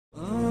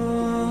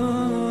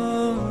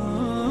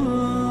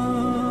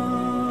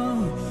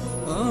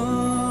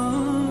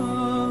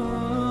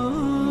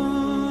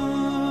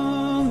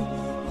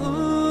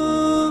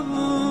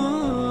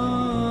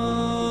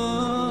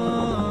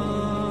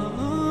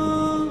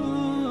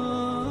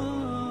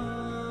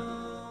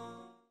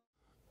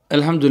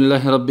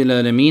Alhamdulillahi Rabbil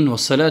Alamin, wa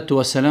salatu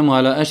wa salamu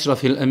ala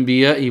ašrafil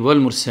anbiya'i wal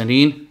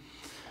mursalin,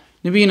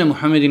 nabijina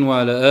Muhammedin wa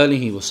ala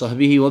alihi wa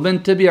sahbihi wa ben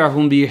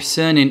tabi'ahum bi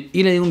ihsanin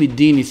ila yawmid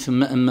dini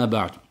thumma amma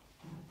ba'd.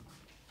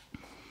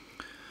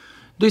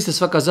 Doista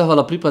svaka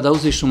zahvala pripada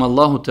uzvišnom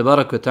Allahu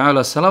tebaraka wa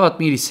ta'ala, salavat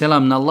mir i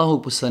selam na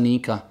Allahog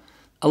poslanika,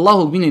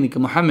 Allahog miljenika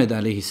Muhammeda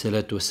alaihi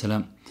salatu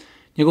wasalam,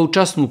 njegovu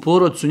časnu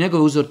porodcu,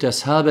 njegove uzorte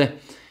ashabe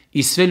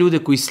i sve ljude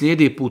koji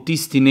slijede put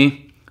istine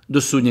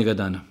do sudnjega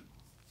dana.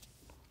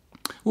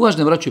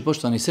 Uvažene braćo i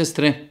poštovane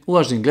sestre,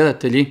 uvaženi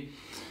gledatelji,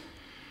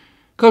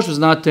 kao što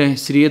znate,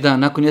 srijeda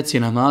nakon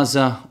jacije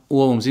namaza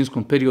u ovom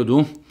zimskom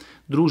periodu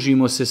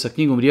družimo se sa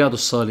knjigom Rijadu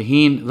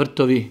Salihin,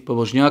 Vrtovi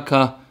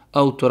pobožnjaka,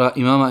 autora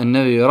imama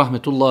Ennevi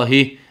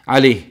rahmetullahi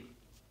alejhi.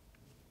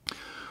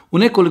 U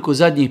nekoliko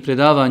zadnjih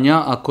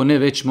predavanja, ako ne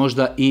već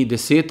možda i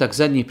 10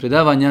 zadnjih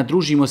predavanja,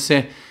 družimo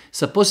se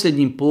sa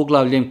posljednjim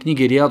poglavljem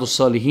knjige Rijadu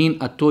Salihin,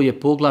 a to je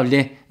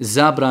poglavlje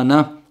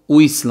zabrana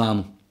u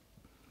islamu.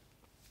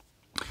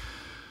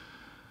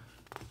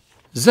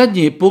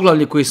 Zadnje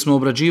poglavlje koje smo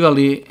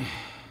obrađivali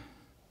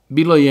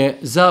bilo je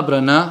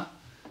zabrana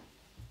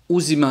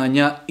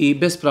uzimanja i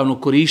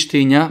bespravnog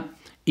korištenja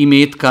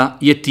imetka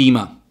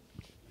jetima.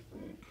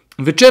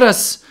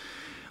 Večeras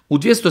u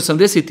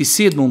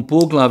 287.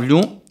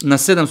 poglavlju na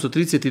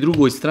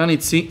 732.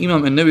 stranici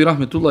imam Ennevi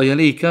rahmetullahi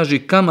alejhi kaže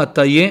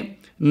kamata je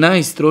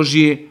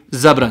najstrožije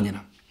zabranjena.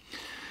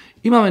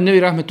 Imam Ennevi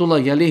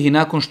rahmetullahi alejhi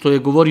nakon što je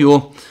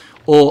govorio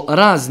o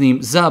raznim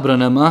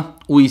zabranama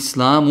u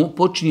islamu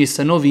počinje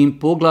sa novim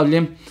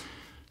poglavljem,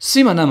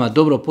 svima nama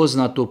dobro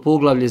poznato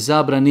poglavlje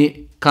zabrane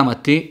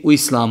kamate u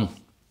islamu.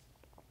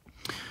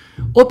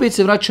 Opet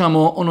se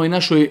vraćamo onoj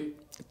našoj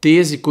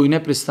tezi koju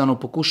neprestano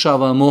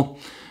pokušavamo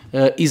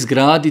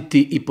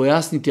izgraditi i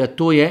pojasniti, a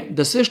to je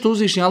da sve što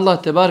uzvišeni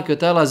Allah tebareke ve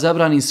taala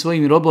zabrani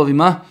svojim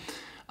robovima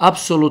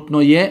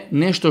apsolutno je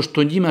nešto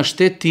što njima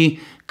šteti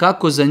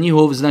kako za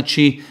njihov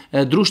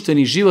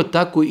društveni život,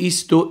 tako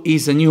isto i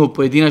za njihov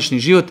pojedinačni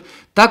život,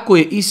 tako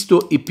je isto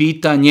i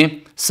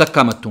pitanje sa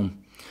kamatom.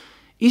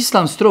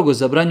 Islam strogo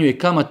zabranjuje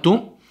kamatu.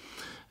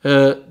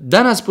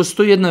 Danas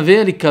postoji jedna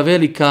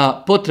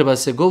velika potreba,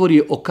 se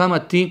govori o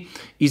kamati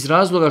iz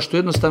razloga što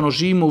jednostavno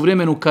živimo u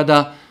vremenu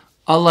kada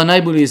Allah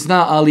najbolje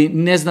zna, ali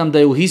ne znam da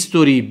je u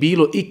historiji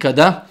bilo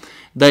ikada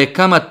da je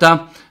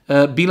kamata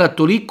bila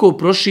toliko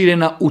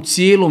proširena u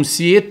cijelom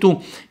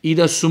svijetu i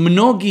da su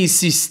mnogi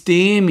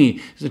sistemi,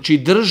 znači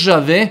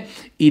države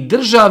i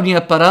državni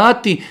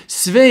aparati,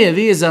 sve je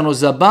vezano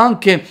za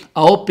banke,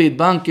 a opet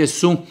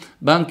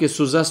banke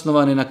su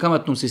zasnovane na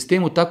kamatnom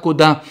sistemu, tako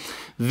da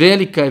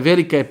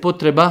velika je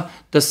potreba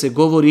da se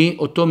govori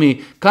o tome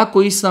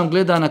kako Islam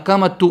gleda na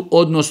kamatu,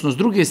 odnosno s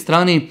druge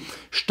strane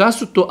šta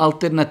su to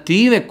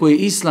alternative koje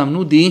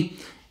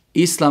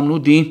Islam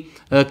nudi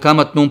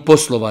kamatnom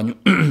poslovanju.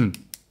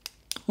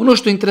 Ono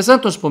što je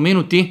interesantno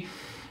spomenuti,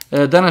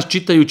 danas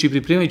čitajući i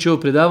pripremajući ovo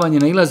predavanje,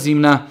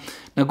 nailazim na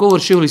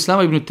govor šejhul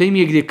Islama ibn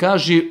Tejmije gdje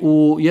kaže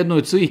u jednoj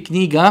od svojih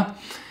knjiga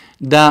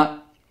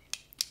da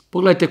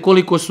pogledajte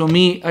koliko smo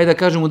mi, ajde da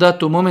kažem u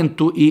datom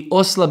momentu i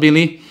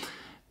oslabili,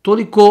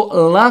 toliko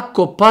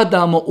lako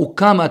padamo u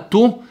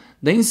kamatu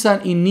da insan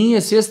i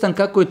nije svjestan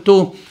kako je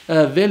to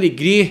velik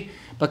grijeh.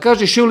 Pa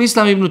kaže šejhul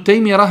Islam ibn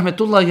Tejmije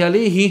rahmetullahi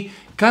alejhi,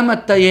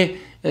 kamata je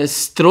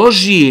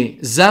strožije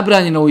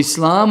zabranjena u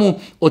islamu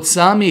od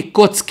same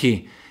kocke.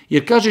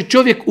 Jer kaže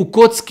čovjek u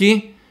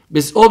kocki,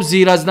 bez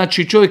obzira,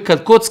 znači čovjek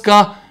kad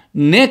kocka,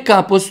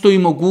 neka postoji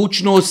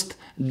mogućnost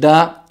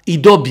da i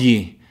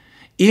dobije.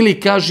 Ili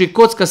kaže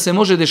kocka se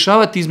može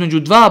dešavati između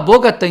dva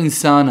bogata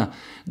insana,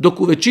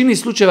 dok u većini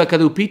slučajeva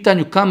kada je u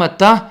pitanju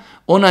kamata,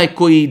 onaj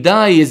koji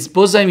daje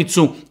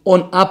pozajmicu,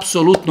 on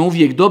apsolutno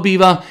uvijek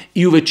dobiva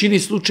i u većini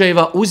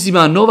slučajeva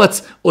uzima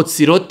novac od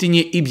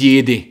sirotinje i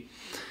bijede.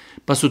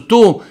 Pa su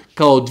to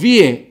kao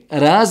dvije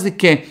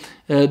razlike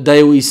da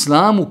je u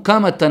islamu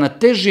kamata na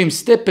težem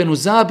stepenu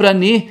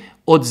zabrane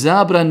od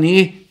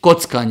zabrane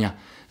kockanja.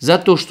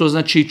 Zato što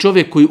znači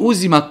čovjek koji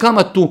uzima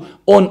kamatu,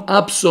 on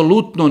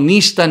apsolutno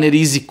ništa ne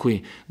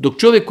rizikuje. Dok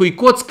čovjek koji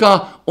kocka,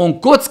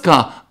 on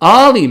kocka,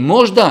 ali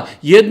možda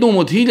jednom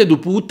od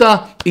 1000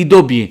 puta i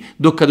dobije.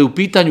 Dok kada je u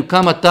pitanju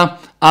kamata,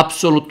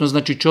 apsolutno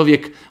znači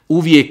čovjek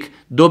uvijek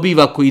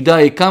dobiva koji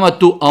daje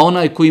kamatu, a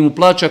onaj koji mu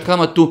plaća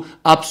kamatu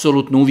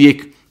apsolutno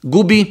uvijek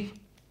gubi.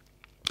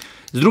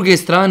 S druge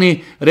strane,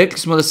 rekli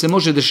smo da se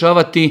može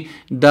dešavati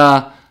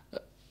da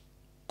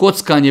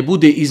kockanje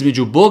bude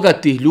između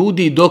bogatih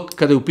ljudi, dok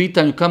kada je u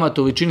pitanju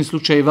kamata u većini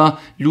slučajeva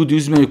ljudi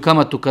uzimaju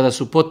kamatu kada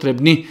su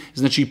potrebni,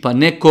 znači pa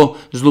neko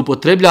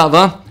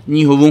zloupotrebljava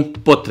njihovu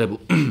potrebu.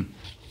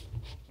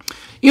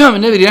 Imam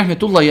Ennevi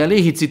rahmetullahi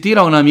alejhi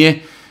citirao nam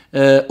je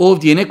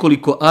ovdje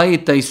nekoliko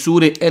ajeta iz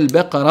sure El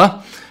Beqara,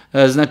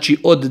 znači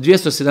od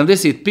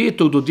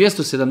 275. do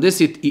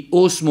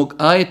 278.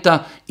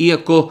 ajeta,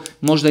 iako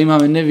možda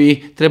Imam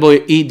Ennevi trebao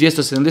je i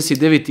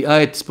 279.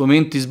 ajet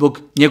spomenuti zbog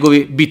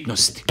njegove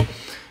bitnosti.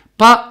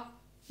 Pa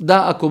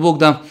da, ako Bog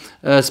da,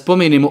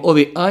 spomenemo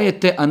ove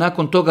ajete, a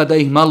nakon toga da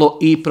ih malo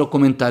i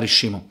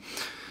prokomentarišimo.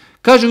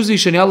 Kaže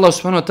uzvišeni Allah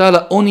subhanahu wa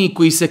ta'ala, oni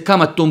koji se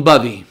kamatom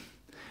bavi,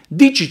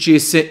 dići će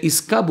se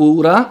iz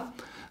kabura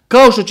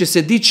kao što će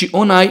se dići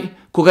onaj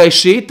koga je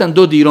šetan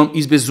dodirom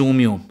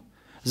izbezumio.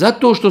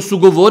 Zato što su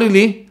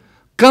govorili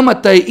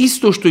kamata je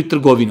isto što i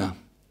trgovina.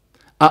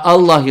 A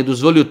Allah je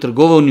dozvolio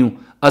trgovinu,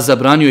 a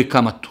zabranio je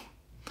kamatu.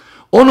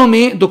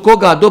 Onome do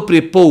koga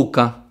doprije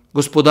pouka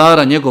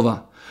gospodara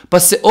njegova, pa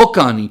se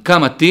okani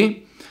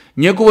kamati,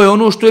 njegovo je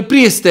ono što je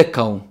prije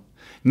stekao.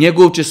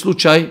 Njegov će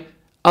slučaj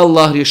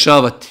Allah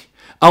rješavati.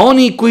 A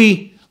oni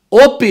koji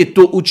opet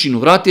to učinu,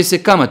 vrate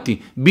se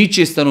kamati, bit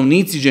će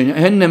stanovnici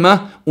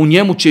džehennema, u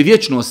njemu će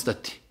vječno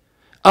ostati.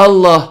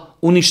 Allah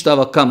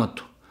uništava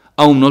kamatu,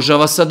 a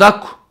umnožava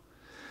sadaku.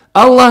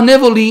 Allah ne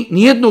voli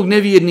nijednog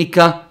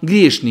nevjernika,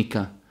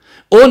 griješnika.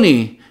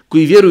 Oni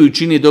koji vjeruju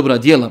čine dobra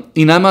djela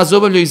i namaz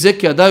obavljaju i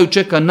zekija daju,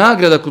 čeka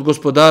nagrada kod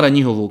gospodara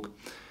njihovog.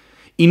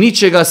 I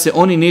ničega se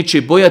oni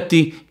neće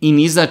bojati i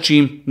ni za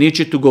čim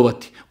neće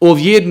tugovati. O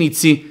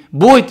vjernici,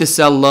 bojte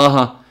se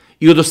Allaha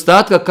i od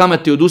ostatka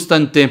kamate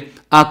odustanite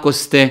ako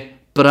ste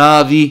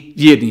pravi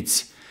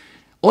vjernici.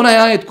 Onaj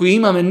ajet koji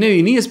Imam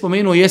Nevevi nije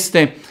spomenuo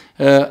jeste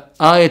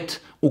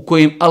ajet u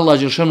kojem Allah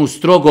dželešanu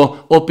strogo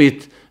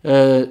opet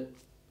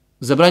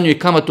zabranjuje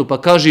kamatu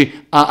pa kaže,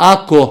 a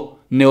ako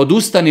ne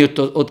odustane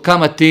od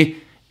kamate,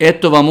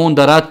 eto vam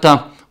onda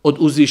rata od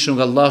uzvišenog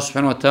Allaha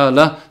subhanahu wa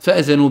ta'ala,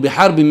 fa'ezenu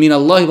biharbin min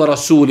Allahi wa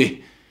rasulih.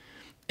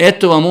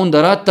 Eto vam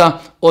onda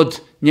rata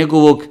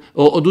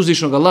od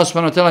uzvišenog Allaha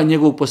subhanahu wa ta'ala i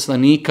njegovog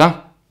poslanika,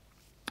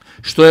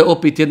 što je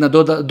opet jedna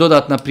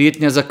dodatna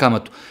prijetnja za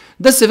kamatu.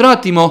 Da se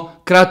vratimo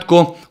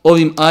kratko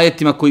ovim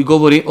ajetima koji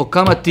govori o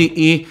kamati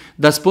i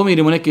da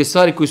spomenimo neke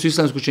stvari koji su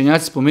islamski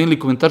učenjaci spomenuli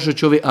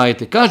komentaršujući ove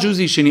ajete. Kaže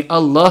uzvišeni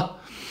Allah,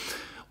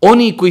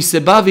 oni koji se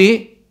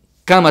bavi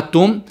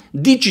kamatom,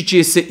 dići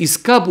će se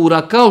iz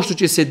kabura kao što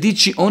će se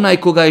dići onaj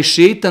koga je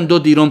šetan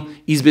dodirom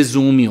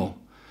izbezumio.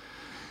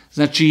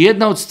 Znači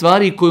jedna od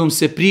stvari kojom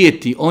se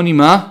prijeti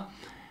onima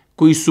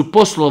koji su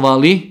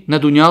poslovali na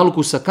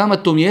dunjaluku sa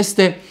kamatom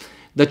jeste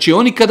da će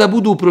oni kada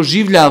budu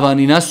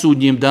proživljavani na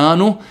sudnjem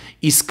danu,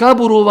 iz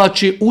kaburova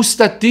će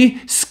ustati,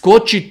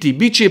 skočiti,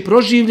 bit će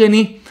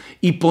proživljeni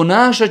i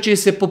ponašat će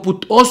se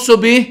poput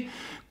osobe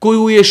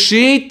koju je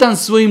šetan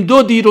svojim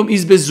dodirom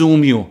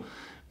izbezumio.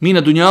 Mi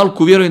na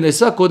dunjalku vjerujem da je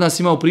svako od nas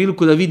imao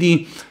priliku da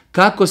vidi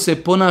kako se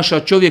ponaša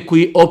čovjek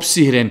koji je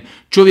opsihren,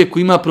 čovjek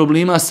koji ima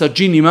problema sa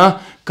džinima,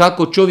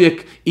 kako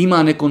čovjek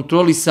ima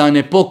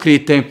nekontrolisane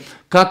pokrete,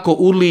 kako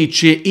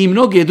urliče i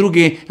mnoge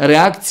druge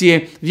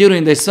reakcije.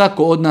 Vjerujem da je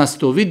svako od nas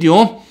to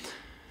vidio.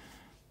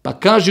 Pa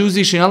kaže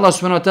uzvišeni Allah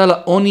subhanahu wa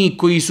ta'ala, oni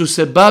koji su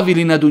se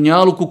bavili na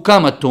dunjaluku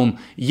kamatom,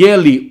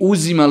 jeli,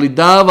 uzimali,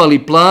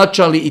 davali,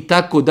 plaćali i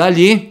tako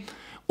dalje,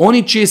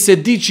 oni će se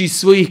dići iz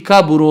svojih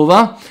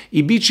kaburova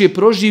i bit će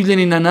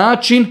proživljeni na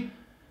način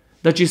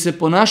da će se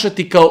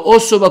ponašati kao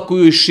osoba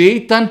koju je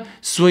šeitan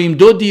svojim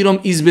dodirom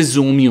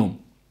izbezumio.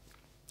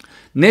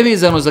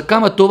 Nevezano za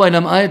kamatu, ovaj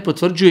nam ajet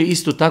potvrđuje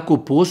isto tako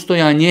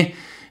postojanje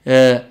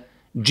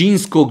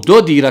džinskog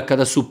dodira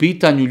kada su u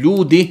pitanju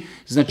ljudi.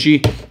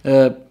 Znači,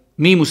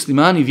 mi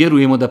muslimani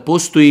vjerujemo da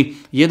postoji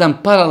jedan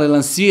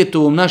paralelan svijet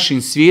ovom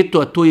našem svijetu,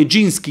 a to je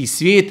džinski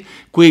svijet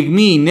kojeg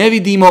mi ne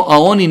vidimo, a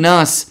oni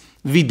nas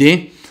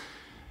vide.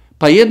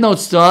 Pa jedna od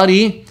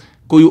stvari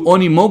koju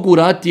oni mogu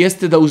raditi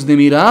jeste da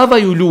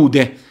uznemiravaju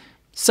ljude.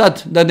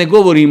 Sad, da ne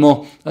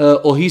govorimo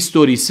o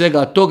historiji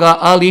svega toga,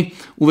 ali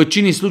u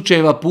većini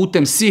slučajeva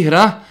putem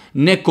sihra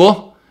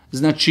neko,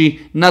 znači,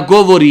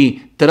 nagovori,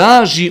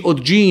 traži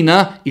od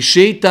džina i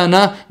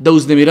šejtana da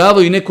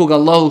uznemiravaju nekog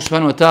Allahu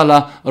subhanahu wa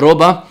ta'ala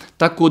roba.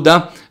 Tako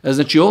da,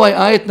 znači, ovaj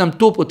ajet nam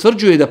to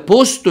potvrđuje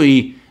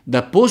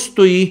da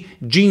postoji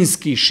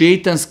džinski,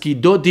 šejtanski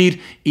dodir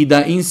i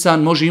da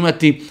insan može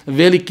imati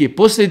velike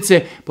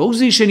posljedice. Pa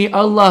uzvišeni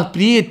Allah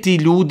prijeti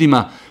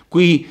ljudima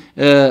koji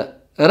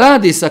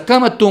rade sa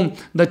kamatom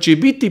da će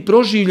biti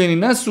proživljeni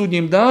na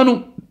sudnjem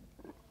danu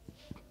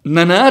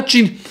na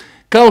način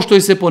kao što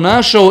je se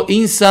ponašao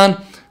insan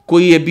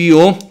koji je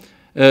bio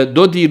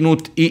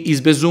dodirnut i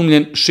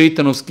izbezumljen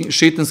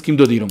šejtanskim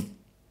dodirom.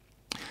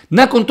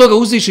 Nakon toga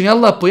uzvišeni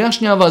Allah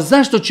pojašnjava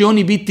zašto će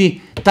oni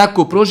biti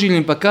tako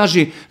proživljeni, pa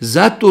kaže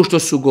zato što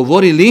su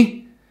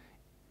govorili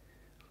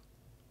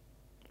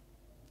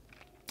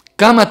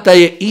kamata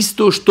je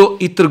isto što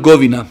i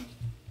trgovina.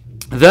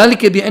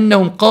 Zalike bi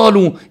ennahum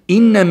qalu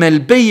innamal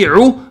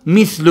bay'u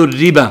mithlu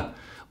riba.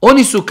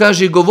 Oni su,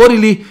 kaže,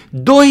 govorili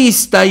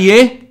doista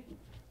je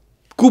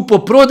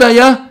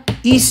kupoprodaja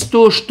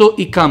isto što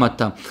i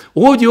kamata.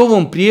 Ovdje u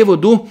ovom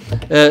prijevodu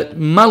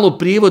malo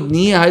prijevod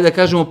nije, hajde da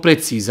kažemo,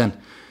 precizan.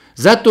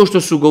 Zato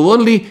što su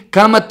govorili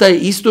kamata je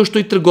isto što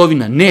i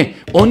trgovina. Ne,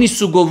 oni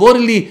su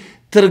govorili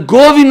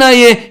trgovina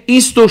je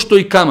isto što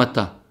i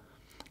kamata.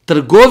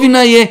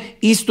 Trgovina je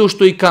isto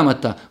što i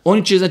kamata.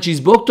 Oni će, znači,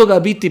 zbog toga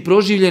biti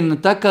proživljeni na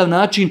takav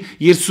način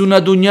jer su na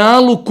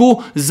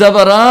dunjaluku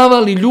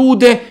zavaravali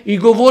ljude i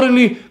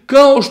govorili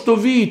kao što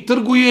vi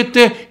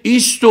trgujete,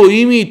 isto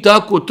i mi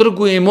tako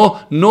trgujemo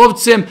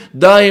novcem,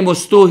 dajemo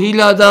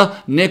 100.000,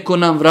 neko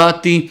nam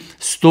vrati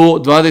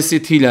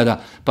 120.000.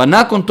 Pa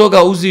nakon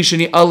toga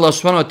uzvišeni Allah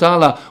subhanahu wa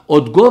ta'ala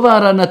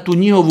odgovara na tu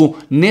njihovu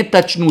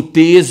netačnu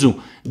tezu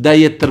da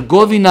je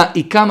trgovina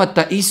i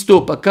kamata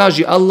isto, pa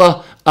kaže Allah,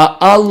 a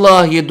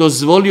Allah je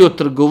dozvolio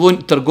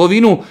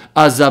trgovinu,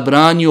 a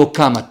zabranio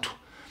kamatu.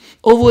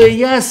 Ovo je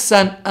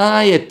jasan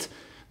ajet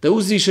da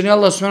uzvišeni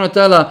Allah subhanahu wa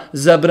ta'ala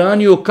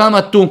zabranio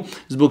kamatu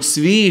zbog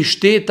svih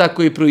šteta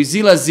koje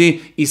proizilazi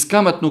iz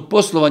kamatnog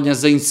poslovanja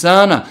za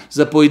insana,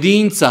 za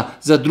pojedinca,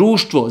 za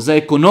društvo, za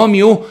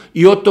ekonomiju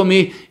i o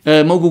tome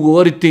mogu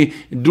govoriti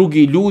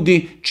drugi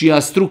ljudi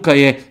čija struka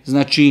je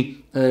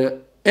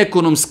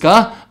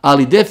ekonomska,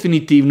 ali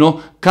definitivno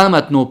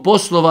kamatno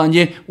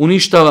poslovanje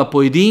uništava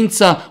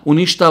pojedinca,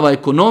 uništava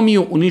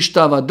ekonomiju,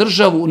 uništava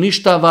državu,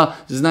 uništava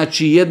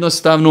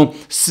jednostavno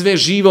sve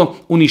živo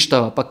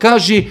uništava. Pa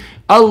kaže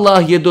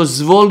Allah je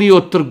dozvolio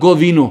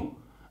trgovinu,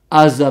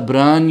 a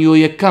zabranio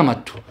je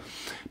kamatu.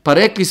 Pa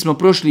rekli smo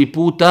prošli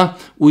puta,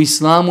 u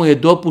islamu je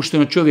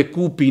dopušteno čovjek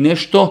kupi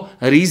nešto,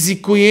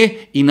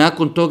 rizikuje i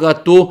nakon toga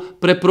to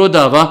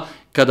preprodava.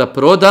 Kada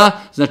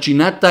proda,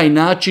 na taj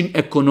način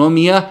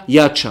ekonomija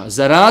jača.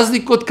 Za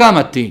razliku od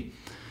kamati,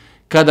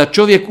 kada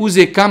čovjek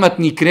uze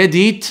kamatni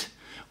kredit,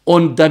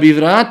 on da bi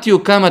vratio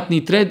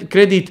kamatni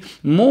kredit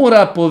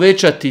mora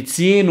povećati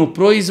cijenu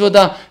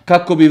proizvoda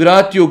kako bi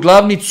vratio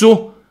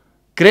glavnicu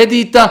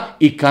kredita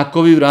i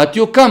kako bi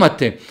vratio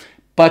kamate.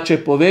 Pa će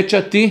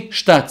povećati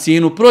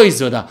cijenu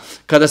proizvoda.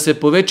 Kada se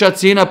poveća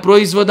cijena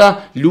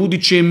proizvoda,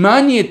 ljudi će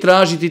manje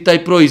tražiti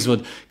taj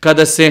proizvod.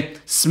 Kada se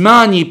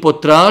smanji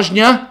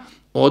potražnja,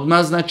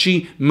 odmah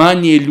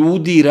manje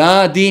ljudi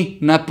radi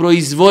na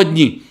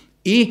proizvodnji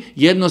i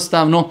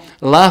jednostavno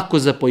lako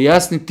za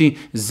pojasniti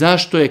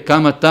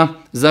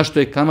zašto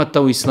je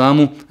kamata u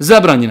islamu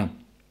zabranjena.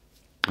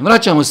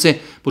 Vraćamo se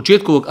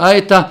početku ovog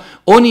ajeta.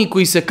 Oni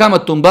koji se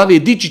kamatom bave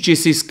dići će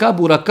se iz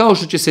kabura kao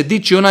što će se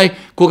dići onaj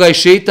koga je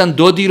šejtan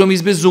dodirom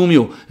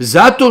izbezumio.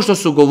 Zato što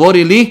su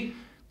govorili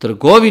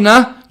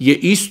trgovina je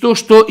isto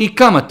što i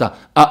kamata,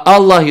 a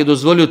Allah je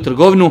dozvolio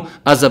trgovinu,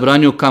 a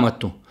zabranio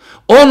kamatu.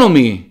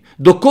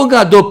 Do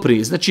koga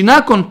dopri?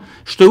 Nakon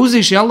što je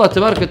uzvišeni Allah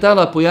tebareke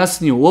ta'ala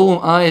pojasnio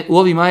u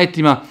ovim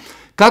ajetima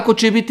kako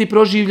će biti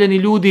proživljeni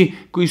ljudi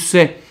koji su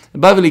se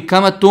bavili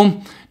kamatom,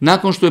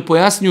 nakon što je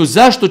pojasnio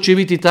zašto će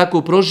biti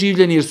tako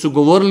proživljeni, jer su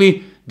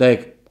govorili da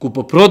je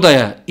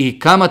kupoprodaja i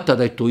kamata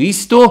da je to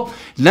isto,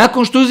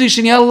 nakon što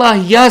uzvišeni Allah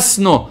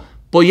jasno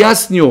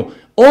pojasnio,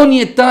 on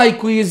je taj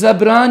koji je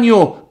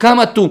zabranio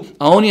kamatu,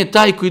 a on je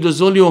taj koji je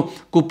dozvolio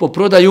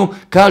kupoprodaju,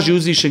 kaže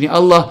uzvišeni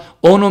Allah,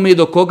 onome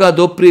do koga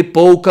doprije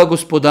pouka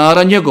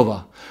gospodara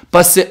njegova,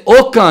 pa se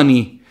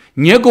okani,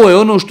 njegovo je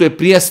ono što je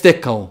prije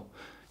stekao,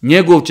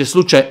 njegov će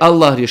slučaj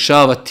Allah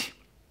rješavati.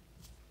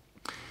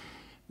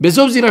 Bez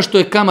obzira što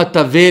je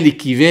kamata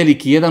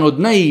veliki, jedan od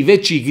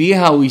najvećih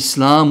grijeha u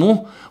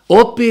islamu,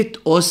 opet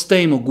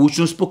ostaje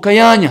mogućnost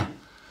pokajanja.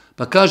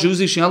 Pa kaže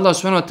uzvišeni Allah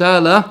subhanahu wa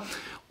ta'ala,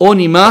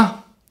 onima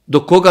do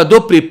koga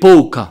doprije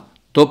pouka,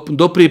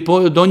 doprije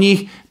do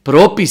njih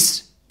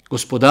propis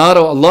gospodara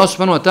Allah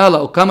subhanahu wa ta'ala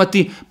o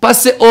kamati, pa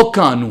se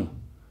okanu.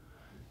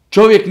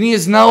 Čovjek nije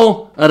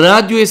znao,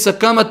 radio je sa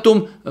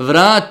kamatom,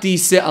 vrati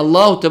se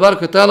Allahu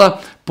tebareke ve ta'ala,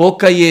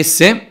 pokaje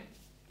se,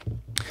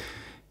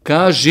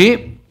 kaže,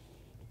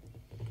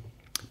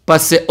 pa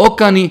se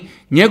okani,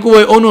 njegovo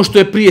je ono što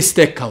je prije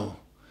stekao.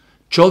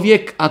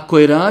 Čovjek ako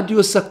je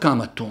radio sa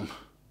kamatom,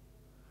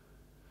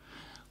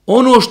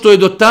 ono što je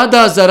do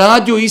tada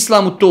zaradio,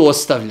 islamu to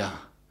ostavlja.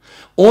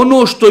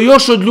 Ono što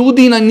još od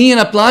ljudi nije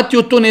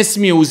naplatio, to ne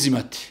smije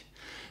uzimati.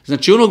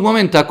 Onog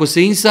momenta ako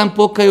se insan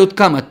pokaje od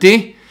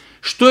kamate,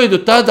 što je do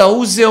tada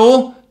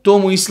uzeo, to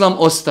mu islam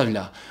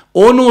ostavlja.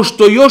 Ono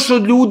što još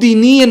od ljudi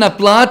nije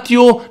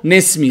naplatio,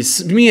 ne smije.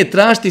 Smije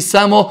tražiti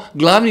samo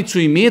glavnicu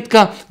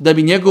imetka da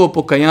bi njegovo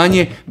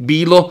pokajanje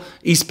bilo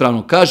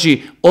ispravno. Kaže,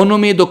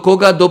 onome do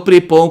koga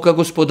doprije pouka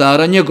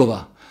gospodara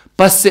njegova,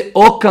 pa se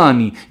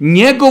okani,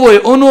 njegovo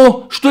je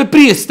ono što je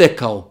prije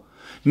stekao.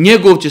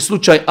 Njegov će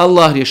slučaj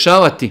Allah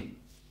rješavati.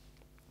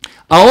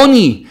 A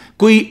oni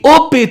koji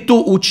opet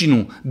to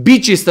učinu,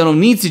 bit će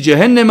stanovnici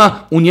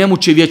džehennema, u njemu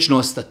će vječno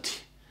ostati.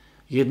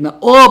 Jedna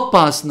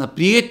opasna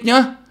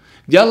prijetnja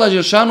gdje Allah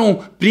dželešanu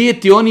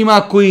prijeti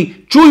onima koji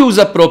čuju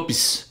za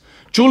propis,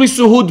 čuli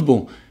su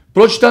hudbu,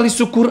 pročitali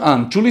su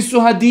Kur'an, čuli su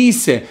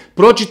hadise,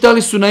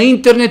 pročitali su na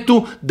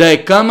internetu da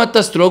je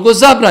kamata strogo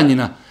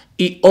zabranjena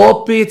i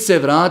opet se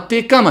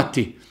vrate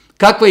kamati.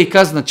 Kakva ih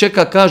kazna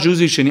čeka, kaže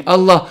uzvišeni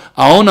Allah,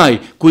 a onaj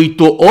koji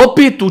to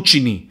opet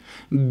učini,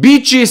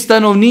 bit će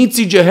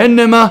stanovnici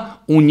džehennema,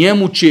 u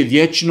njemu će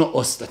vječno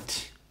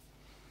ostati.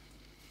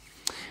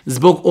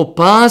 Zbog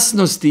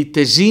opasnosti i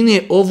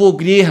težine ovog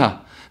grijeha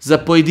za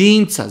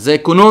pojedinca, za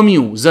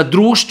ekonomiju, za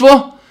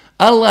društvo,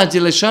 Allah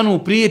dželešanu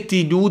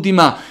prijeti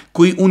ljudima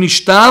koji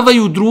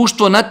uništavaju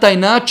društvo na taj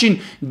način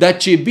da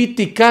će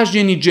biti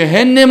kažnjeni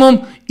džehennemom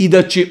i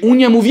da će u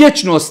njemu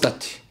vječno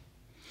ostati.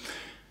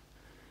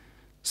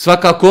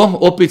 Svakako,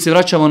 opet se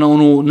vraćamo na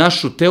onu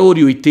našu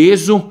teoriju i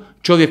tezu,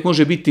 čovjek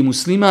može biti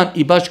musliman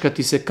i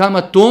bačkati se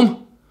kamatom,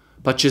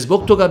 pa će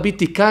zbog toga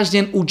biti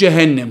kažnjen u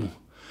džehennemu.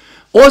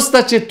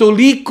 Ostaće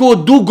toliko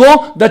dugo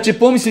da će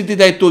pomisliti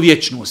da je to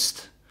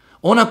vječnost.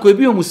 Ona koji je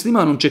bio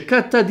musliman, on će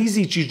kad tad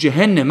izići iz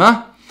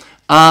džehennema,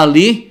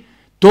 ali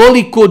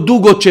toliko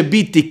dugo će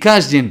biti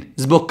kažnjen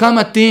zbog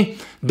kamate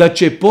da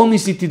će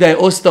pomisliti da je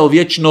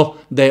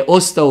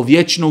ostao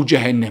vječno u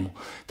džehennemu.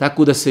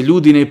 Tako da se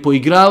ljudi ne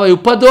poigravaju,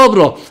 pa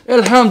dobro,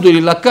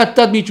 elhamdulillah, kad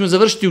tad mi ćemo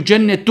završiti u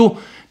džennetu,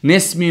 ne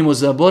smijemo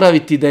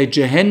zaboraviti da je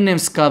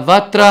džehennemska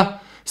vatra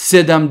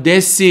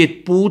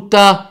 70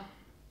 puta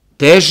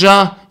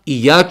teža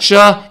i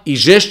jača i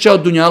žešća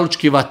od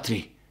dunjalučke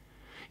vatri.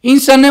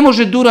 Insan ne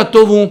može durati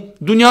ovu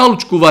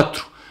dunjalučku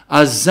vatru,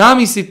 a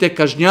zamislite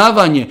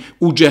kažnjavanje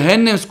u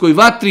džehennemskoj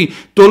vatri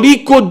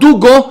toliko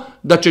dugo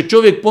da će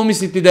čovjek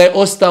pomisliti da je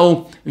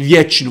ostao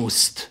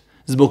vječnost.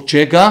 Zbog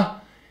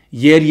čega?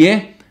 Jer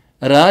je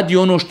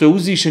radio ono što je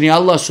uzvišeni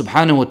Allah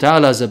subhanahu wa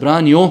ta'ala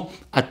zabranio,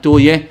 a to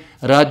je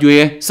radio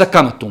je sa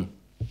kamatom.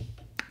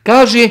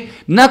 Kaže,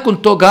 nakon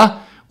toga,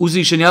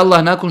 uzvišeni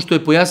Allah, nakon što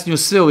je pojasnio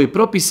sve ove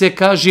propise,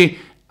 kaže,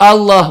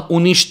 Allah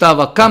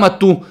uništava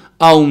kamatu,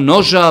 a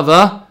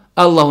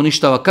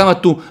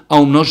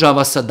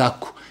umnožava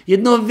sadaku.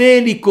 Jedno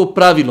veliko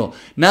pravilo.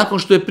 Nakon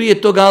što je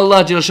prije toga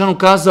Allah dželešanu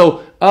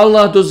kazao,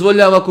 Allah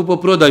dozvoljava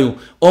kupoprodaju,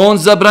 on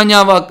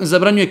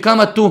zabranjuje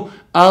kamatu,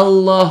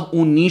 Allah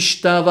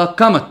uništava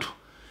kamatu.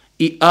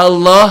 I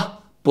Allah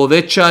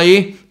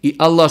povećaje i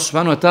Allah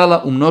subhanahu wa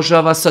ta'ala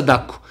umnožava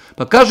sadaku.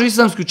 Pa kažu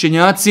islamski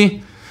učenjaci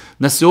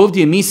da se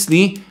ovdje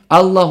misli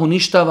Allah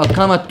uništava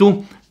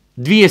kamatu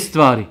dvije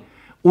stvari.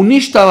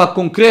 Uništava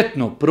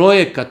konkretno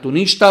projekat,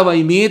 uništava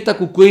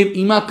imetak u kojem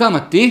ima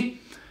kamati,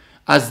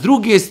 a s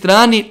druge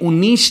strane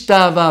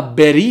uništava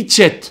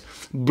beričet,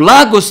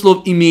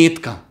 blagoslov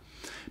imetka.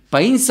 Pa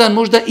insan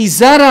možda i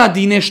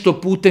zaradi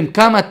nešto putem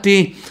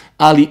kamate,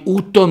 ali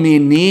u tome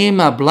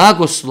nema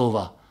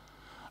blagoslova.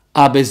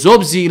 A bez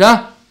obzira,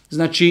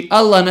 znači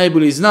Allah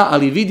najbolje zna,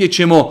 ali vidjet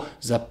ćemo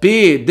za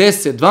 5,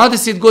 10,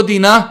 20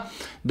 godina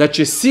da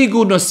će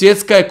sigurno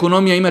svjetska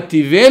ekonomija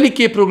imati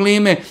velike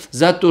probleme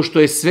zato što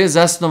je sve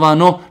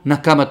zasnovano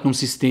na kamatnom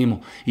sistemu.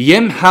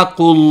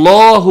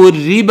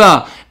 Jemhaqullahu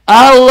riba,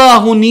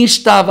 Allah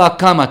uništava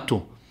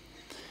kamatu.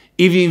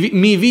 I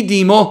mi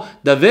vidimo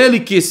da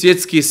velike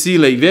svjetske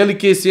sile i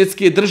velike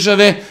svjetske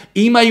države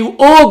imaju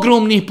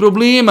ogromnih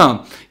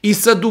problema i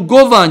sa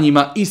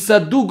dugovanjima, i sa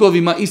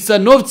dugovima, i sa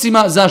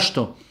novcima.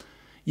 Zašto?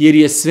 Jer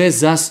je sve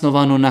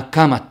zasnovano na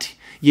kamati.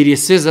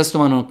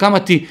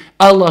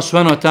 Allah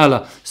subhanahu wa ta'ala,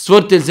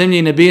 stvoritelj zemlje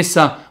i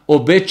nebesa,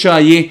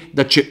 obećaje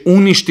da će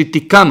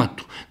uništiti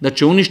kamatu, da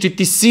će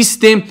uništiti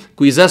sistem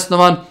koji je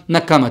zasnovan na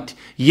kamati.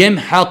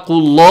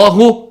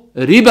 Jemhaqullahu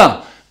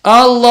riba,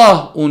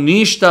 Allah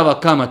uništava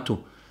kamatu,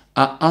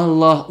 a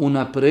Allah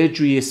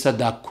unapređuje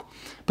sadaku.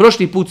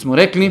 Prošli put smo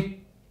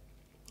rekli,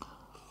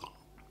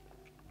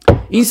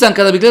 insan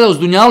kada bi gledao s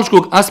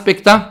dunjalučkog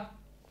aspekta,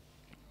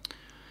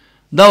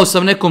 dao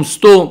sam nekom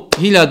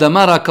 100.000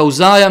 maraka u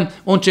zajam,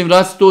 on će im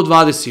vratiti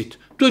 120.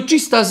 To je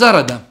čista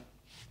zarada.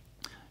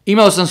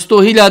 Imao sam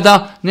 100.000,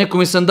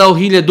 nekome sam dao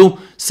 1.000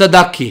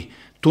 sadaki.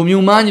 To mi je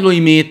umanjilo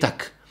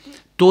imetak.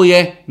 To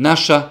je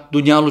naša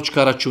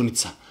dunjalučka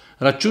računica.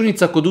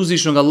 Računica kod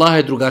uzvišnog Allaha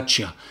je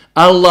drugačija.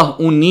 Allah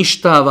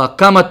uništava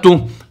kamatu,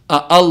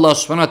 a Allah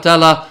subhanahu wa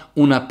ta'ala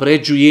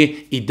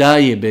unapređuje i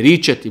daje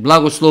beričet i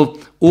blagoslov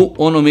u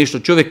onome što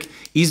čovjek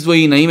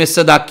izdvoji na ime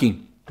sadaki.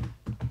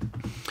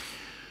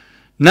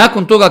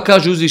 Nakon toga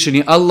kaže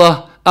uzvišeni Allah,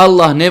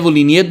 Allah ne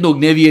voli nijednog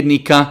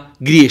nevjernika,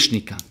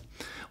 griješnika.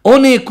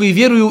 One koji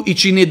vjeruju i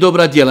čine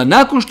dobra djela.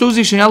 Nakon što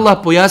uzvišeni Allah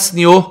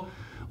pojasnio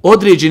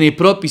određene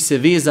propise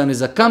vezane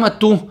za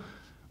kamatu,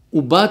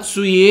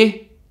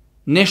 ubacuje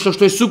nešto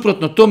što je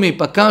suprotno tome,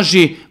 pa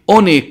kaže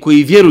one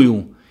koji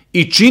vjeruju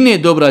i čine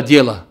dobra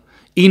djela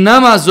i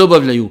namaz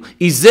obavljaju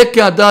i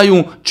zekat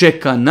daju,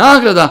 čeka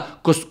nagrada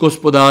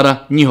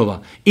gospodara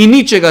njihova. I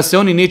ničega se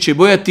oni neće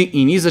bojati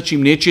i ni za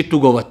čim neće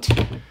tugovati.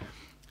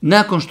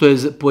 Nakon što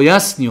je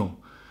pojasnio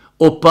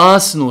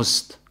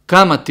opasnost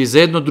kamate za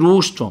jedno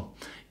društvo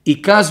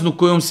i kaznu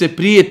kojom se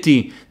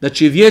prijeti da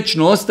će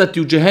vječno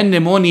ostati u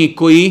džehennemu oni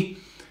koji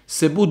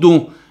se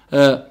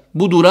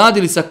budu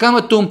radili sa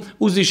kamatom,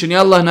 uzvišeni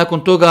Allah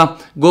nakon toga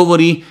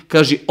govori,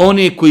 kaže,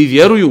 one koji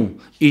vjeruju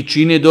i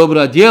čine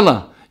dobra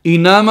djela i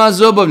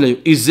namaz obavljaju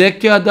i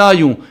zekat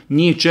daju,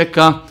 njih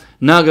čeka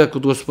nagrada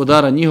kod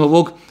gospodara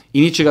njihovog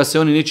i ničega se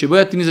oni neće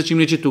bojati, ni za čim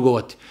neće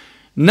tugovati.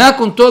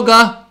 Nakon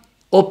toga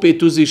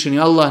opet uzvišeni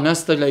Allah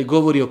nastavlja i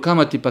govori o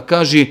kamati, pa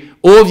kaže,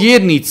 o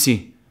vjernici,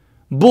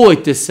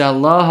 bojte se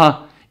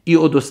Allaha i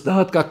od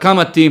ostatka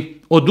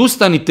kamati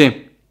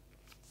odustanite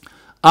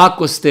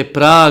ako ste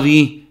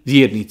pravi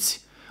vjernici.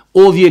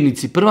 O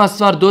vjernici, prva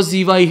stvar,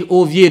 doziva ih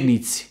o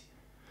vjernici.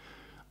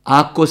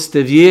 Ako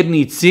ste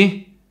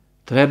vjernici,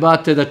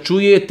 trebate da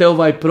čujete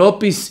ovaj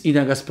propis i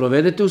da ga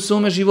sprovedete u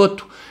svome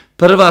životu.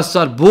 Prva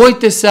stvar,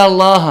 bojte se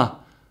Allaha.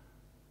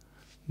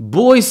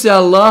 Boj se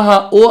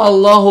Allaha, o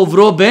Allahov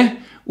robe,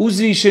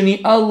 uzvišeni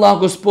Allah,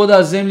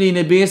 gospodar zemlje i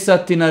nebesa,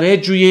 ti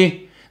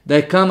naređuje da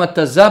je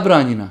kamata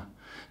zabranjena,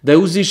 da je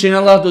uzvišen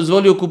Allah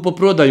dozvolio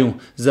kupoprodaju,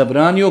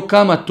 zabranio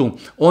kamatu.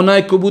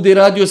 Onaj ko bude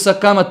radio sa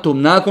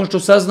kamatom, nakon što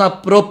sazna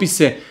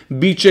propise,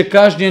 bit će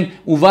kažnjen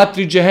u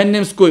vatri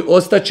džehennemskoj,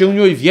 ostaće u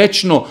njoj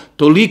vječno,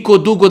 toliko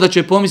dugo da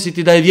će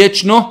pomisliti da je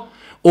vječno.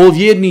 O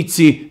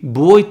vjernici,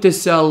 bojte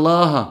se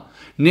Allaha.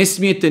 Ne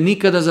smijete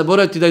nikada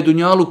zaboraviti da je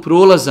dunjaluk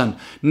prolazan.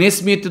 Ne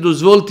smijete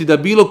dozvoliti da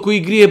bilo koji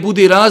grije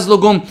bude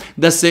razlogom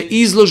da se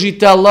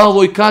izložite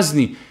Allahovoj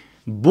kazni.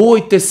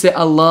 Bojte se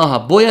Allaha.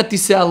 Bojati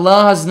se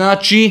Allaha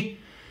znači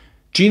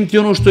činiti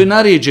ono što je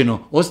naređeno,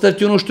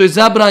 ostaviti ono što je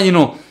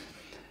zabranjeno,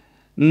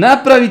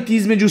 napraviti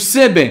između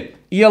sebe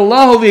i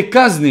Allahove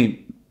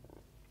kazni,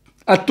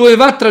 a to je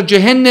vatra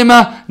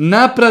džehennema,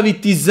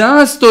 napraviti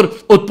zastor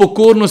od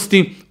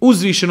pokornosti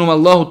uzvišenom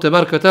Allahu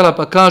tebaraka ta'ala,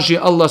 pa kaže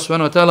Allah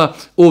subhanahu wa ta'ala: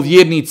 o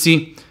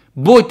vjernici,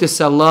 bojte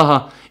se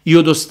Allaha i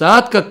od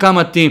ostatka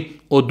kamate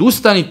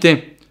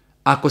odustanite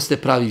ako ste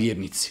pravi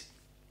vjernici.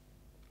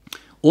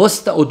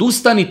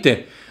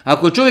 Odustanite.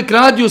 Ako je čovjek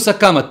radio sa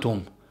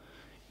kamatom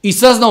i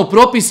saznao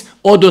propis,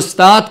 od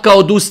ostatka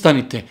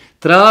odustanite.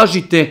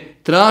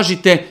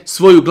 Tražite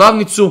svoju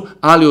glavnicu,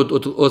 ali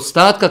od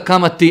ostatka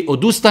kamate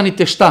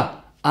odustanite šta?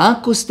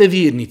 Ako ste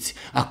vjernici,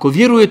 ako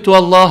vjerujete u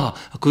Allaha,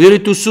 ako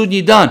vjerujete u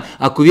sudnji dan,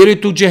 ako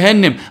vjerujete u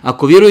džehennem,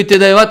 ako vjerujete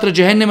da je vatra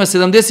džehennema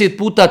 70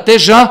 puta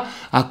teža,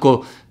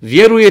 ako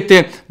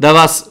vjerujete da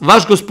vas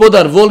vaš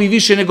gospodar voli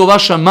više nego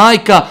vaša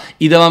majka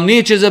i da vam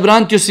neće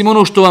zabraniti osim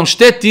ono što vam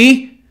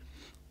šteti,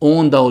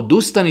 onda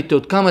odustanite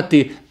od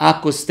kamate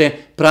ako ste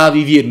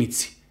pravi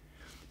vjernici.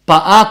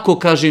 Pa ako,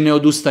 kaže, ne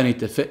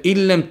odustanite, fe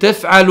illem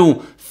tef'alu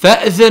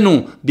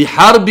fa'zenu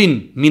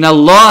biharbin min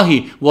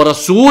Allahi wa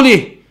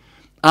rasulih,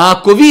 a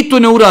ako vi to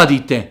ne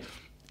uradite,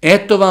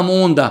 eto vam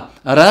onda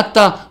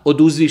rata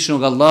od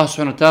uzvišenog Allaha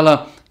subhanahu wa ta'ala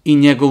i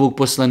njegovog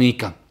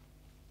poslanika.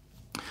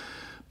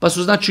 Pa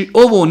su znači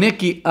ovo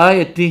neki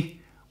ajeti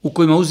u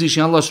kojima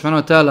uzvišen Allah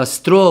subhanahu wa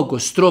ta'ala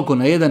strogo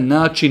na jedan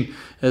način,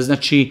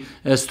 znači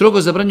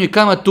strogo zabranjuje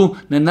kamatu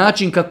na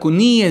način kako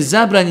nije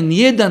zabranjen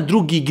jedan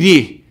drugi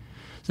grijeh.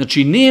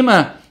 Znači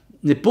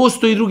ne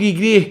postoji drugi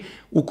grijeh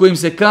u kojem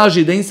se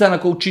kaže da insan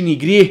ako učini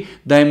grijeh,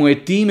 da mu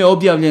je time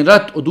objavljen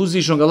rat od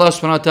uzvišenog Allaha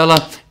subhanahu wa ta'ala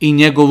i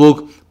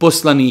njegovog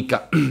poslanika.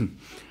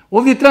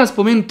 Ovdje treba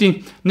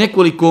spomenuti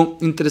nekoliko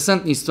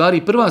interesantnih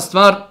stvari. Prva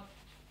stvar,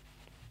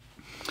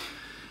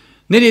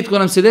 nerijetko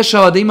nam se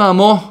dešava da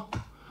imamo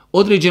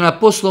određena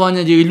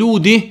poslovanja gdje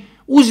ljudi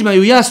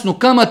uzimaju jasnu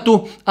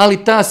kamatu,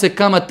 ali ta se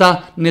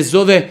kamata ne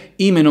zove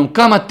imenom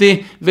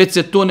kamate, već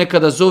se to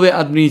nekada zove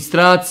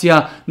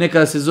administracija,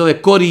 nekada se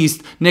zove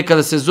korist,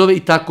 nekada se zove i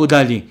tako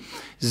dalje.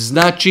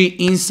 Znači,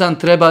 insan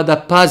treba da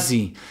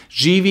pazi.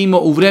 Živimo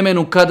u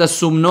vremenu kada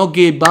su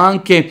mnoge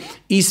banke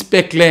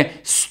ispekle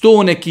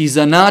 100 nekih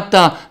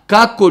zanata,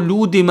 kako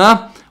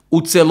ljudima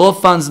u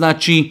celofan,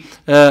 znači,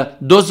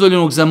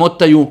 dozvoljenog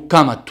zamotaju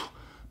kamatu.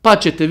 Pa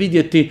ćete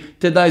vidjeti,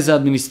 te daj za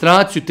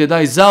administraciju, te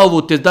daj za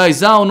ovo, te daj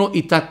za ono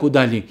i tako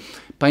dalje.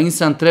 Pa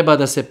insan treba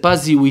da se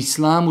pazi u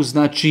islamu,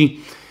 znači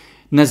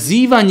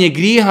nazivanje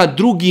grijeha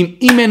drugim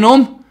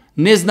imenom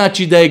ne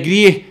znači da je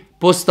grijeh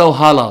postao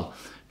halal.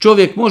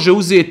 Čovjek može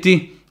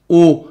uzeti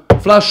u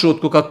flašu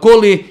od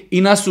Coca-Cola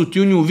i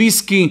nasuti u nju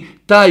viski,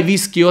 taj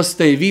viski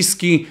ostaje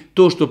viski,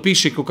 to što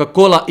piše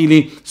Coca-Cola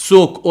ili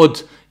sok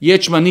od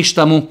ječma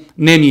ništa mu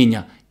ne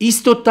mijenja.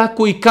 Isto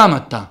tako i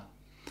kamata.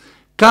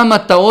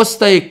 Kamata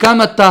ostaje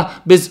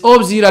kamata bez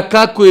obzira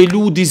kako je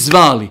ljudi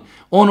zvali.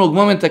 Onog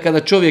momenta kada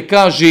čovjek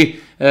kaže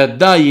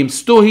daj im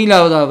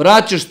 100.000,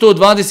 vraćaš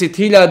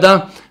 120.000,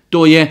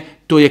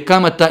 to je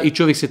kamata i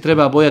čovjek se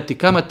treba bojati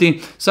kamati.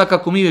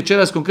 Svakako mi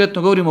večeras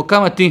konkretno govorimo o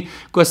kamati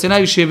koja se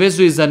najviše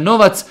vezuje za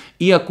novac,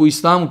 iako u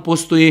islamu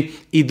postoje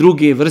i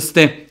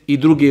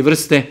druge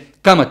vrste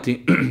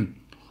kamati.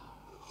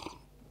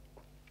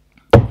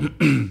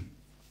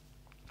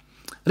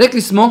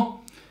 Rekli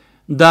smo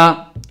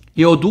da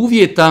je od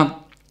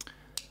uvjeta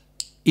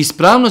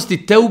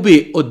ispravnosti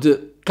teube od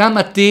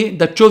kamate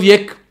da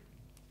čovjek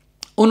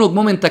onog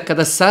momenta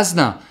kada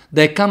sazna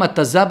da je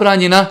kamata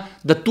zabranjena,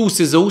 da tu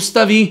se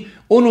zaustavi,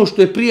 ono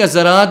što je prije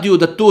zaradio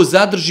da to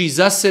zadrži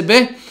za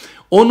sebe,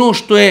 ono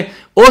što je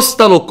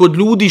ostalo kod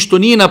ljudi što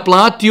nije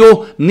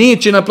naplatio,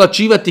 neće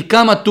naplaćivati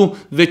kamatu,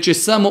 već će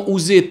samo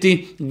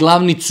uzeti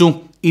glavnicu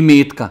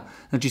imetka.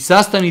 Znači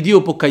sastavni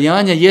dio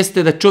pokajanja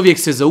jeste da čovjek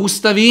se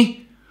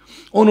zaustavi,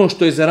 ono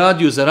što je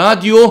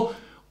zaradio,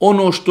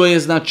 ono što je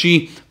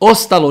znači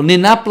ostalo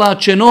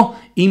nenaplaćeno,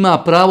 ima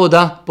pravo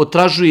da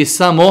potražuje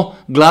samo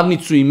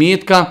glavnicu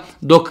imetka,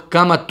 dok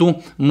kamatu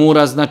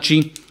mora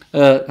znači,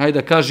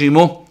 hajde da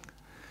kažemo,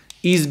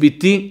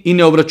 izbiti i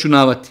ne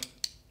obračunavati.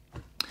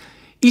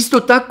 Isto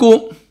tako,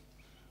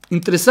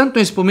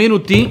 interesantno je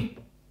spomenuti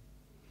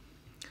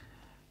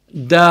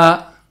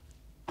da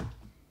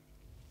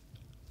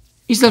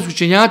islamski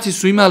učenjaci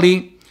su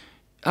imali,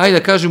 hajde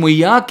da kažemo, i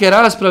jake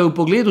rasprave u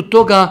pogledu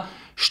toga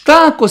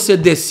šta ako se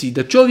desi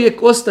da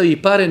čovjek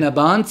ostavi pare na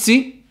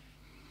banci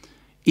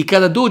i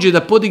kada dođe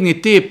da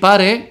podigne te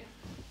pare,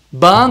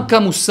 banka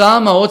mu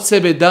sama od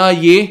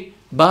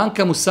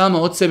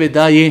sebe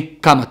daje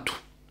kamatu.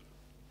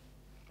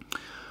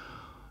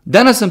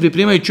 Danas sam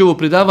pripremajući ovo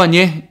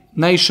predavanje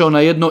naišao na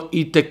jedno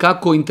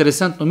itekako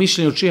interesantno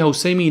mišljenje od šeha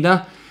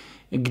Usemina,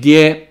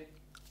 gdje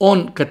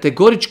on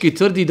kategorički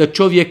tvrdi da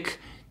čovjek,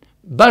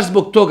 baš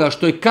zbog toga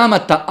što je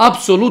kamata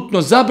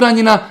apsolutno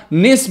zabranjena,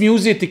 ne smije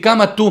uzeti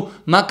kamatu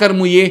makar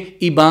mu je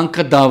i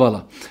banka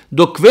davala.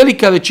 Dok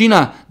velika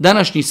većina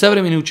današnjih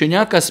savremenih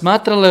učenjaka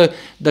smatrala je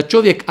da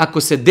čovjek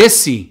ako se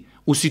desi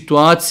u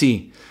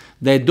situaciji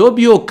da je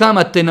dobio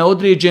kamate na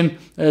određen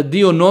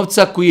dio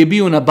novca koji je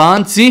bio na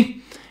banci,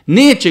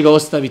 neće ga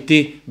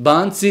ostaviti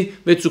banci,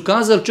 već su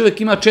kazali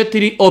čovjek ima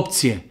 4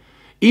 opcije.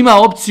 Ima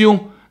opciju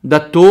da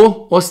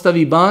to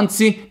ostavi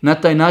banci, na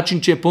taj način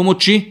će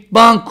pomoći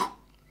banku.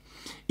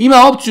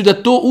 Ima opciju da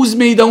to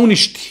uzme i da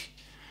uništi,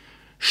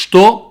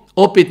 što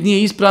opet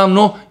nije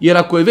ispravno, jer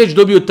ako je već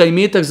dobio taj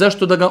imetak,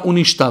 zašto da ga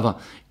uništava?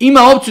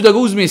 Ima opciju da ga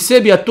uzme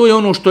sebi, a to je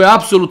ono što je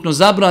apsolutno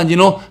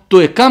zabranjeno,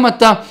 to je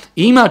kamata.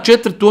 I ima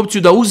 4.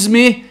 opciju da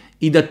uzme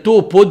i da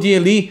to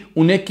podijeli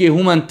u neke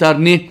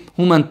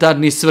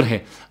humanitarne svrhe.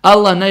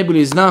 Allah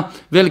najbolje zna,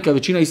 velika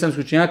većina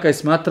islamskih učenjaka je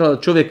smatrala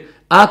da čovjek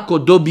ako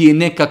dobije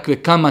nekakve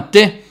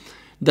kamate,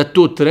 da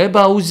to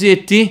treba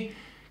uzeti,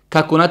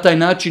 kako na taj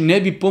način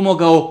ne bi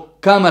pomogao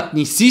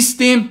kamatni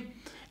sistem,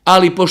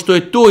 ali pošto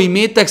je to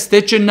imetak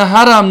stečen na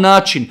haram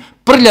način,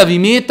 prljav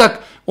imetak,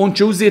 on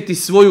će uzeti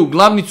svoju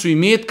glavnicu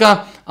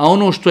imetka, a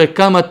ono što je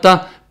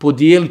kamata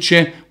podijelit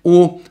će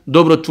u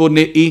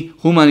dobrotvorne i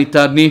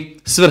humanitarne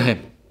svrhe.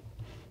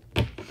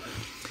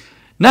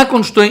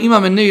 Nakon što je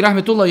Imam Nevi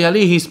rahmetullahi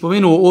alejhi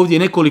spomenuo ovdje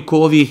nekoliko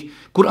ovih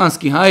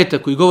kuranskih ajeta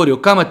koji govori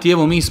o kamati,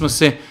 evo mi smo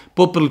se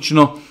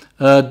poprilično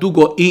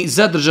dugo i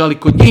zadržali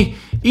kod njih.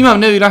 Imam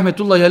Nevi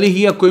rahmetullahi alejhi,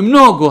 iako je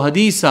mnogo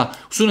hadisa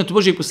u sunnetu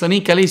Božijeg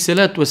poslanika alejhi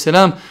salatu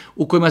vesselam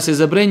u kojima se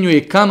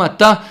zabranjuje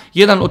kamata,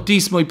 jedan od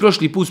tih smo i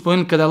prošli put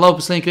spomenuli kada Allahov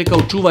poslanik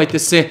rekao čuvajte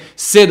se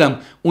 7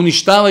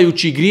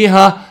 uništavajućih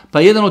grijeha, pa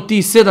jedan od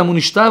tih 7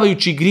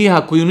 uništavajućih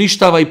grijeha koji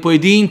uništava i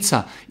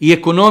pojedinca, i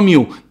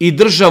ekonomiju, i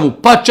državu,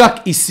 pa čak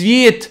i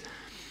svijet,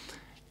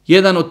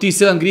 jedan od tih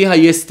 7 grijeha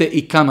jeste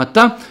i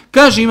kamata.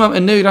 Kaže Imam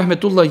Nevi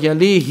rahmetullahi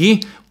alejhi,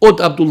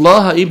 od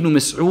Abdullaha ibn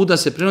Mes'uda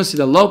se prenosi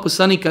da Allahov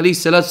poslanik alejhi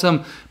salatu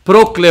vesselam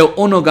prokleo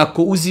onoga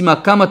ko uzima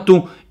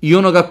kamatu i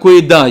onoga ko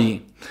je daje.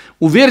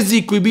 U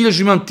verziji koju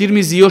bilježi Imam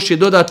Tirmizi još je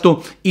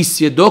dodato i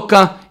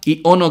svjedoka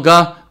i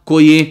onoga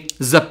koji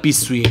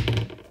zapisuje.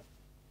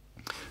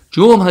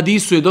 U ovom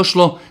hadisu je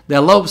došlo da je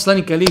Allahov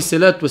poslanik alejhi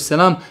salatu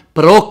vesselam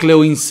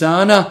prokleo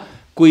insana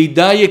koji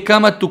daje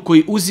kamatu,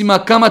 koji uzima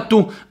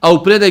kamatu, a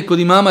u predaji kod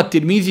imama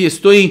Tirmizije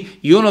stoji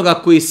i onoga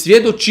koji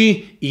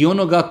svjedoči i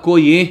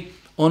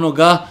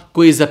onoga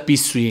koji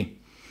zapisuje.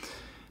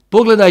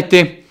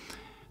 Pogledajte,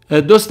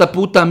 dosta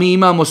puta mi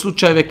imamo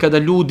slučajeve kada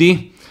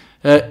ljudi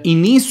i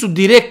nisu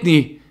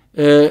direktni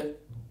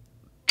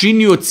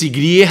činioci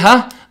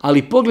grijeha,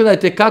 ali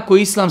pogledajte kako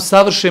je islam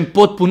savršen,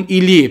 potpun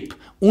i lijep,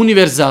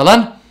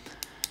 univerzalan.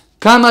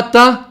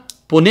 Kamata,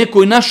 po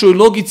nekoj našoj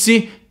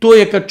logici, to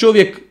je kad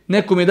čovjek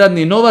nekome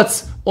dadne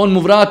novac, on mu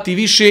vrati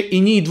više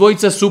i njih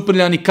dvojica su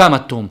uprljani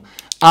kamatom.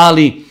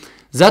 Ali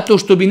zato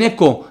što bi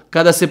neko,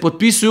 kada se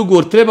potpisuje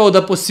ugovor, trebao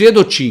da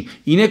posvjedoči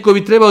i neko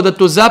bi trebao da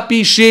to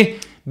zapiše,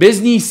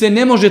 bez njih se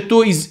ne može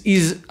to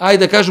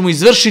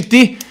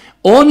izvršiti.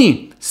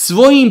 Oni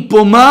svojim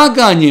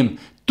pomaganjem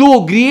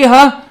tog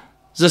grijeha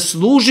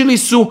zaslužili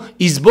su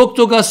i zbog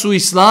toga su u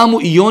islamu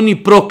i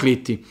oni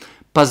prokleti.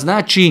 Pa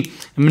znači,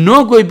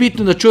 mnogo je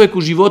bitno da čovjek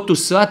u životu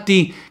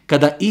shvati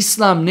kada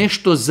islam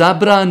nešto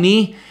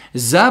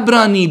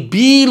zabrani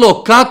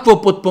bilo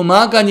kakvo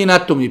potpomaganje na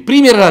tome.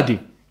 Primjer radi,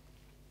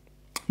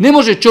 ne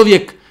može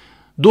čovjek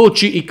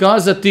doći i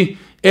kazati,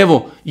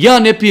 evo, ja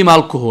ne pijem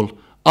alkohol,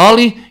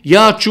 ali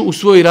ja ću u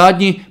svojoj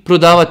radnji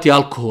prodavati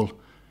alkohol.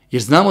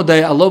 Jer znamo da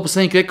je Allahov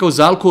poslanik rekao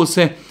za alkohol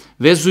se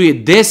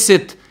vezuje 10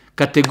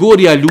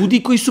 kategorija ljudi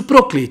koji su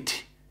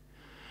prokleti.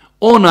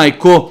 Onaj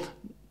ko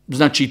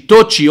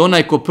toči,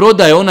 onaj ko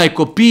prodaje, onaj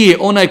ko pije,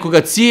 onaj ko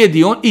ga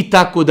cijedi i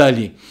tako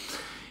dalje.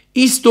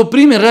 Isto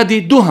primjer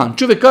radi duhan.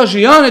 Čovjek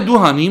kaže ja ne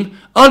duhanim,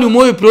 ali u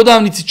mojoj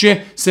prodavnici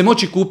će se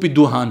moći kupiti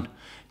duhan.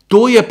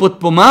 To je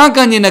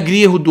potpomaganje na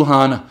grijehu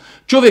duhana.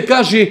 Čovjek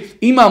kaže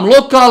imam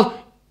lokal,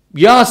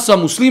 ja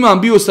sam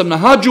musliman, bio sam na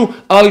hadžu,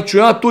 ali ću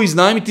ja to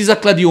iznajmiti za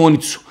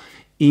kladionicu.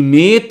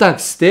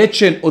 Imetak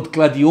stečen od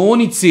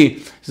kladionici,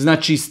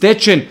 znači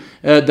stečen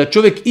da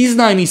čovjek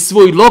iznajmi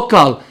svoj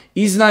lokal,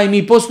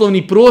 iznajmi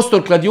poslovni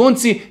prostor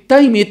kladionci,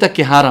 taj imetak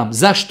je haram.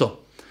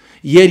 Zašto?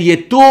 Jer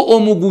je to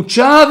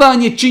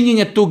omogućavanje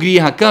činjenja tog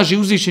grijeha. Kaže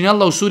uzvišeni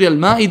Allah u suri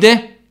Al-Maide: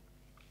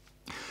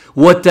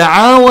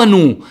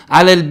 وَتَعَاوَنُوا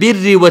عَلَى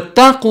الْبِرِّ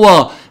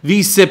وَالتَّقْوَى,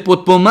 vi se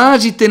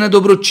potpomažite na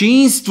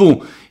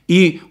dobročinstvu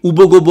i u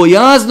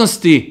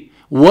bogobojaznosti.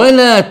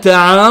 وَلَا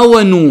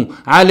تَعَاوَنُوا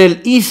عَلَى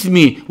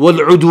الْإِثْمِ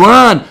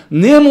وَالْعُدْوَانِ,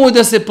 nemoj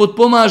da se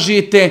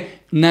potpomažete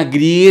na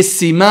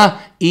grijesima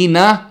i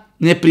na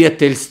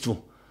neprijateljstvu.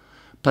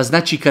 Pa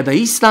znači kada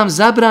Islam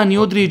zabrani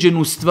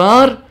određenu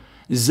stvar,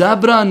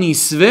 zabrani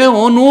sve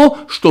ono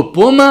što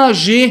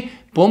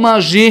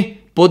pomaže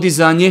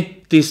podizanje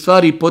te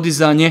stvari,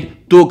 podizanje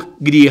tog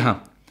grijeha.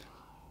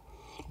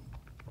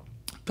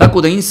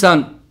 Tako da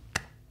insan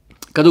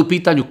kada u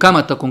pitanju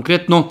kamata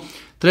konkretno,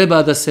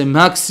 treba da se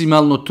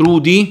maksimalno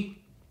trudi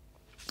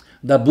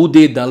da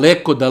bude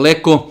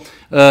daleko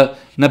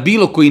na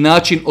bilo koji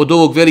način od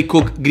ovog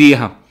velikog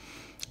grijeha.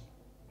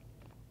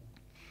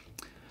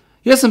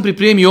 Ja sam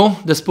pripremio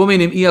da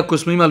spomenem, iako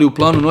smo imali u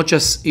planu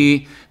noćas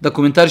i da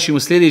komentarišemo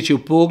sljedeće u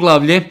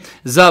poglavlje,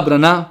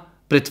 zabrana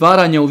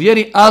pretvaranja u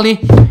vjeri, ali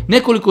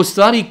nekoliko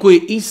stvari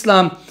koje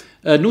Islam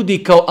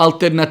nudi kao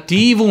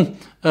alternativu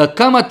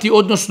kamati,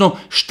 odnosno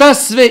šta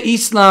sve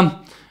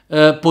Islam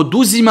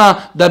poduzima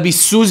da bi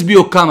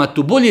suzbio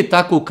kamatu. Bolje je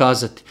tako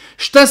ukazati.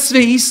 Šta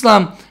sve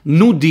Islam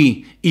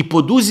nudi i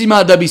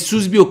poduzima da bi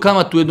suzbio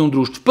kamatu u jednom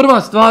društvu.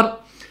 Prva stvar,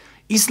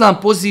 Islam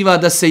poziva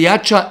da se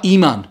jača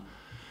iman.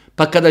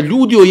 Pa kada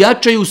ljudi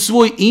ojačaju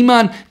svoj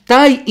iman,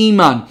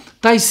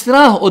 taj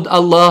strah od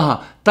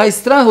Allaha, taj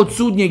strah od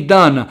sudnjeg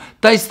dana,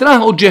 taj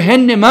strah od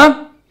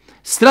džehennema,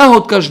 strah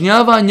od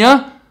kažnjavanja,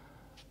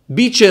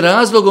 bit će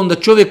razlogom da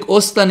čovjek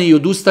ostane i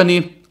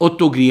odustane od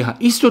tog grijeha.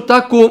 Isto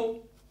tako,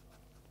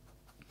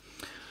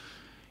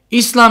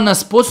 Islam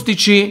nas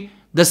postiče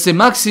da se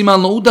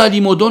maksimalno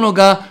udaljimo od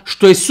onoga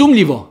što je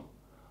sumnjivo.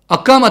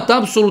 A kamata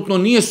apsolutno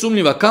nije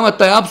sumnjiva,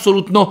 kamata je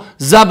apsolutno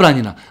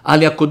zabranjena.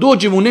 Ali ako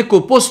dođemo u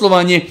neko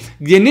poslovanje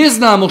gdje ne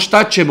znamo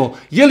šta ćemo,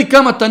 je li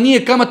kamata,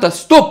 nije kamata,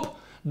 stop!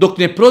 Dok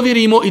ne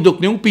provjerimo i dok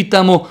ne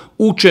upitamo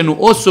učenu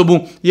osobu,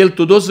 je li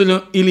to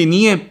dozvoljeno ili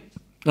nije.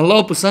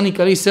 Allahov poslanik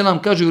alejhi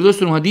selam kaže u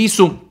vjerodostojnom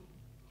hadisu,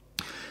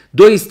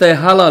 doista je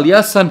halal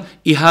jasan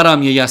i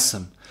haram je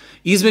jasan.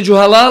 Između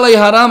halala i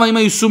harama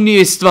imaju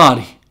sumnjive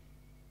stvari,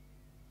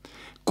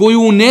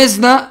 koju ne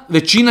zna,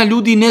 većina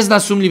ljudi ne zna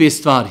sumnjive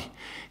stvari.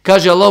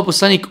 Kaže Allahov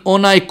poslanik,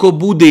 onaj ko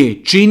bude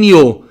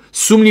činio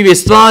sumnjive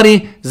stvari,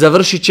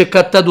 završit će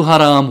kad tad u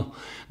haramu.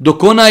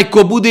 Dok onaj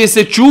ko bude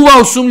se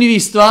čuvao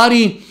sumnjivih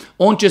stvari,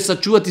 on će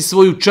sačuvati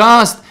svoju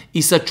čast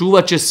i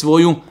sačuvat će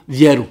svoju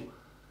vjeru.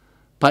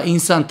 Pa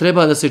insan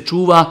treba da se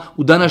čuva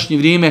u današnje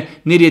vrijeme.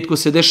 Nerijetko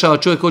se dešava,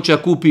 čovjek hoće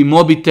da kupi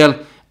mobitel,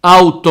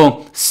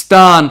 auto,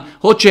 stan,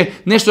 hoće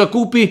nešto da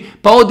kupi,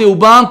 pa ode u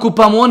banku,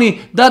 pa mu oni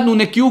dadnu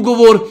neki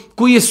ugovor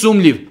koji je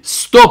sumnjiv.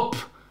 Stop!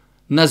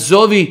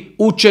 Nazovi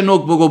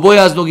učenog,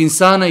 bogobojaznog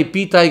insana i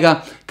pitaj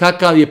ga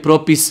kakav je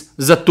propis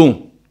za tu.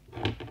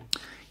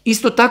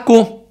 Isto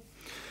tako,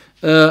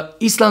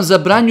 Islam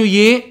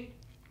zabranjuje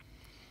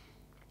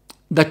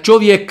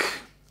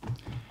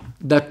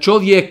da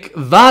čovjek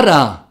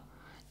vara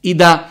i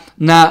da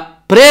na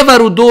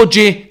prevaru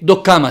dođe do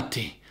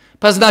kamate.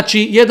 Pa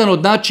znači, jedan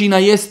od načina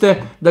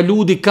jeste da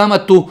ljudi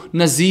kamatu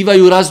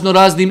nazivaju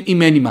raznoraznim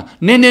imenima.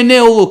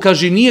 Ne, ovo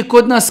kaže, nije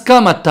kod nas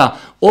kamata,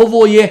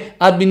 ovo je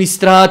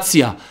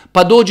administracija.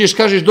 Pa dođeš,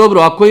 kažeš,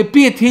 dobro, ako je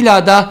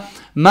 5000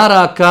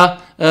 maraka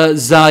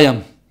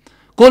zajam,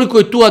 koliko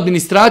je tu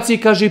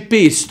administracije? Kaže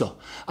 500. A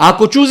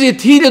ako ću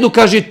uzeti 1000,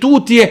 kaže tu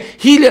ti je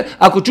 1000,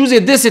 ako ću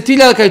uzeti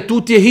 10.000, kaže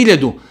tu ti je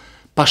 1000.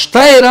 Pa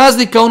šta je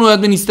razlika onoj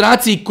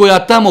administraciji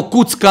koja tamo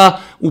kucka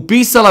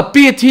upisala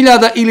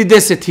 5000 ili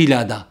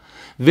 10.000?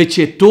 Već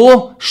je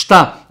to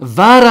šta?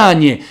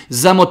 Varanje,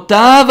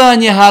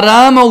 zamotavanje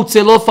harama u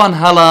celofan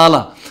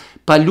halala.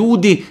 Pa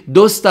ljudi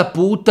dosta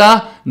puta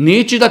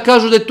neće da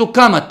kažu da je to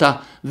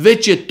kamata,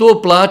 već je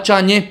to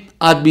plaćanje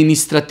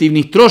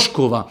administrativnih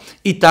troškova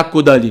i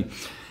tako dalje.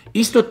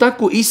 Isto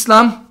tako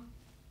Islam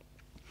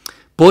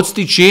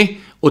podstiče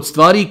od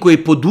stvari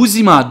koje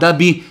poduzima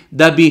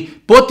da bi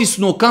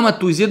potisnuo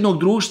kamatu iz jednog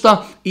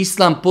društva,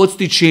 Islam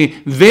podstiče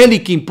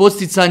velikim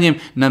podsticanjem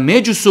na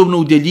međusobno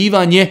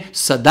udjeljivanje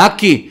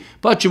sadaki.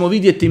 Pa ćemo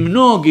vidjeti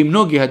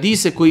mnogi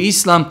hadise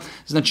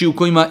u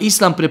kojima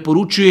Islam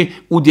preporučuje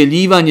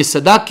udjeljivanje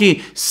sadaki.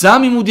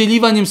 Samim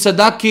udjeljivanjem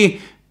sadaki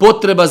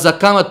potreba za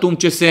kamatom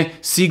će se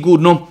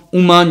sigurno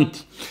umanjiti.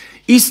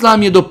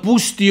 Islam je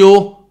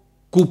dopustio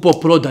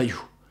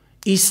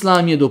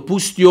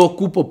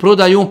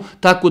kupoprodaju.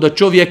 Tako da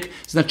čovjek,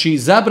 znači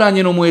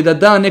zabranjeno mu je da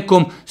da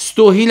nekom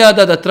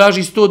 100.000, da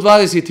traži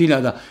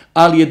 120.000,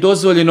 ali je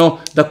dozvoljeno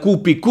da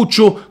kupi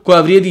kuću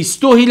koja vrijedi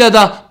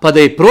 100.000, pa da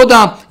je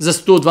proda za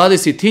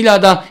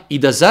 120.000 i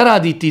da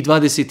zaradi tih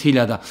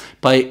 20.000.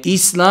 Pa je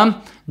Islam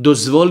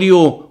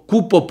dozvolio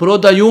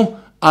kupoprodaju,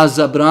 a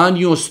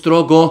zabranio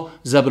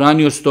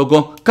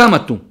strogo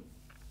kamatu.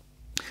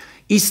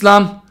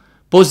 Islam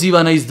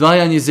poziva na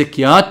izdvajanje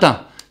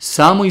zekijata.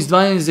 Samo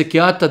izdvajanje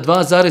zekijata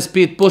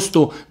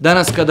 2,5%.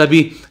 Danas kada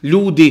bi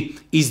ljudi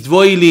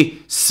izdvojili,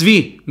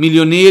 svi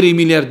milioneri i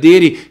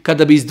milijarderi,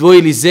 kada bi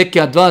izdvojili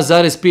zekijat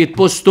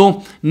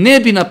 2,5%, ne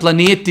bi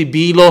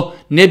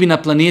na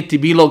planeti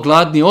bilo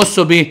gladne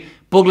osobe.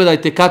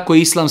 Pogledajte kako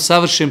je Islam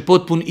savršen,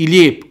 potpun i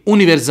lijep,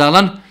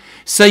 univerzalan.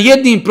 Sa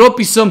jednim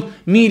propisom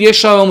mi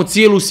rješavamo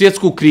cijelu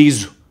svjetsku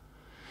krizu.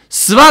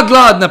 Sva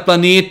glad na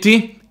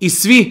planeti i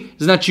svi,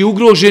 znači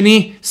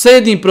ugroženi, sa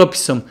jednim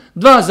propisom.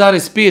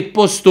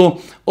 2,5%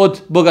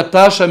 od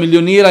bogataša,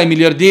 milionera i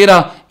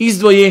milijardera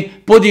izdvoje,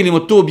 podijelimo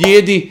to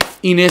bijedi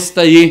i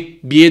nestaje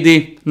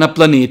bijede na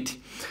planeti.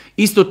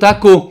 Isto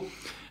tako,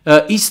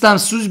 Islam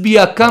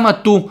suzbija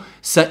kamatu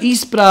sa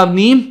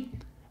ispravnim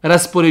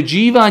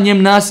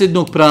raspoređivanjem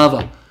nasljednog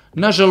prava.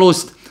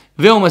 Nažalost,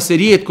 veoma se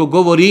rijetko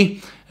govori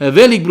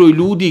velik broj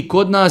ljudi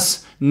kod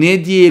nas ne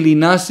dijeli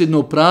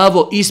nasljedno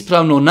pravo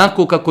ispravno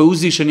onako kako je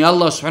uzvišeni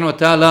Allah subhanahu wa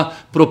ta'ala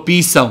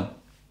propisao.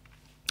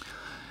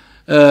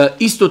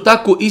 Isto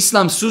tako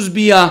Islam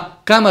suzbija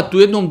kamatu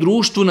u jednom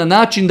društvu na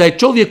način da je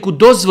čovjeku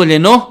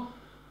dozvoljeno,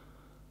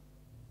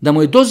 da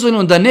mu je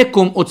dozvoljeno da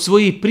nekom od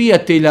svojih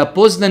prijatelja,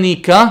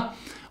 poznanika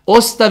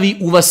ostavi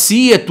u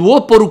vasijet, u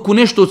oporuku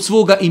nešto od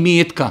svoga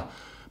imetka.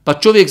 Pa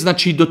čovjek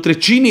znači do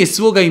 1/3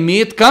 svoga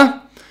imetka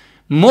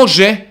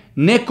može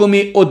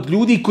nekome od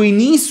ljudi koji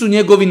nisu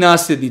njegovi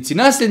nasljednici.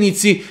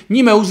 Nasljednici,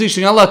 njima je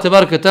uzvišen Allah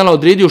tebareke ve taala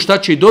odredio šta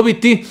će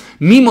dobiti.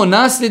 Mimo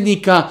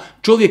nasljednika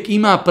čovjek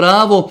ima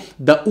pravo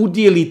da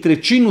udijeli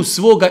 1/3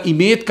 svoga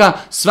imetka,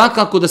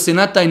 svakako da se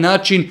na taj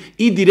način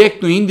i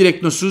direktno i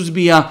indirektno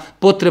suzbija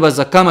potreba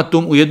za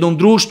kamatom u jednom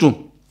društvu.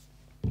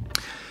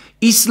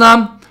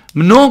 Islam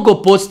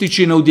mnogo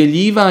podstiče na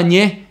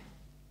udjeljivanje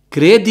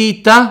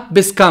kredita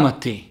bez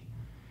kamate.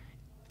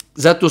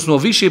 Zato smo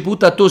više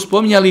puta to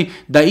spominjali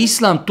da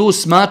Islam to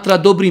smatra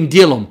dobrim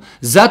djelom.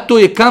 Zato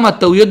je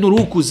kamata u jednu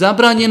ruku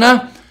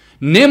zabranjena.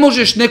 Ne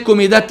možeš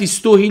nekome dati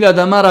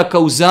 100.000 maraka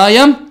u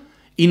zajam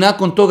i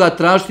nakon toga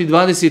tražiti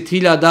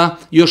 20.000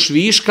 još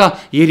viška,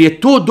 jer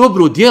je to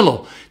dobro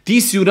djelo.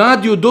 Ti si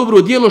uradio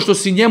dobro djelo što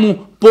si njemu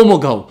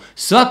pomogao.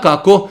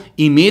 Svakako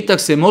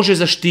imetak se može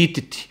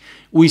zaštititi.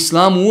 U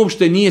islamu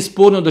uopšte nije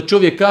sporno da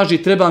čovjek kaže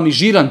treba mi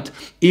žirant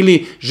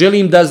ili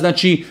želim da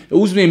znači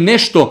uzmem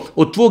nešto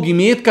od tvog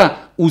imetka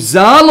u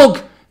zalog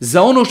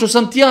za ono što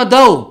sam ti ja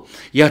dao.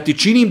 Ja ti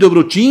činim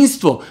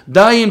dobročinstvo,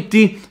 dajem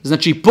ti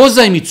znači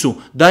pozajmicu,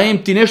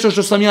 dajem ti nešto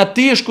što sam ja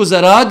teško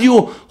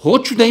zaradio,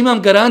 hoću da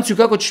imam garanciju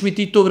kako ćeš mi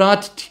ti to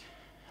vratiti.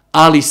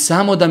 Ali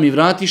samo da mi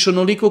vratiš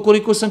onoliko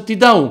koliko sam ti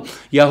dao.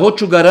 Ja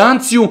hoću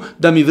garanciju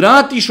da mi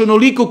vratiš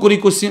onoliko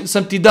koliko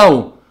sam ti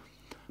dao.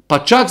 Pa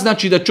čak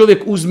znači da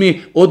čovjek uzme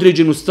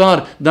određenu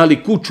stvar, da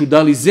li kuću,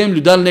 da li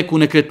zemlju, da li neku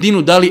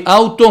nekretninu, da li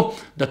auto,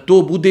 da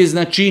to bude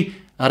znači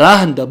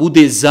rahn, da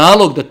bude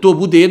zalog, da to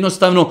bude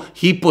jednostavno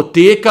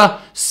hipoteka,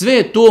 sve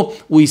je to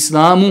u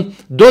islamu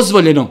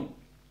dozvoljeno.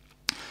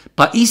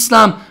 Pa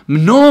islam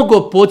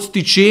mnogo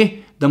podstiče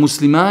da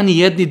muslimani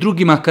jedni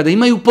drugima kada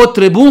imaju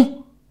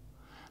potrebu,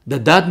 da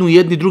dadnu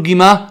jedni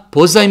drugima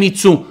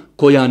pozajmicu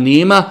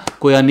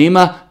koja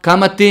nema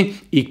kamate.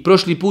 I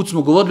prošli put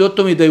smo govorili o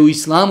tome da je u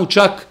islamu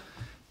čak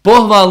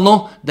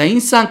pohvalno da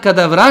insan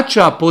kada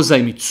vraća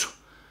pozajmicu,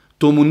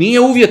 to mu nije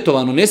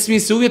uvjetovano, ne smije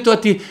se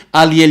uvjetovati,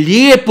 ali je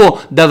lijepo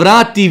da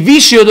vrati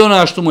više od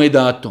onoga što mu je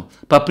dato.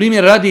 Pa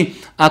primjer radi,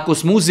 ako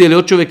smo uzeli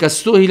od čovjeka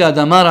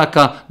 100.000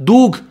 maraka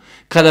dug,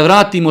 kada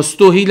vratimo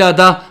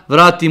 100.000,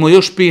 vratimo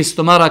još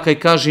 500 maraka i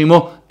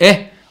kažemo,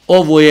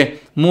 ovo je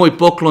moj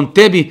poklon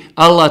tebi,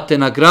 Allah te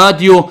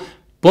nagradio,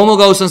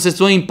 pomogao sam se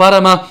svojim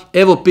parama,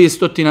 evo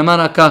 500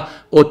 maraka,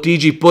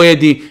 otiđi,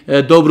 pojedi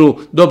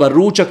dobar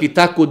ručak i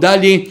tako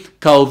dalje,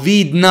 kao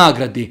vid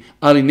nagrade.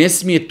 Ali ne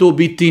smije to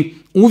biti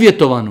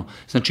uvjetovano.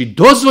 Znači,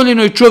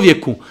 dozvoljeno je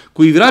čovjeku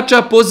koji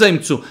vraća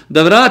pozajmicu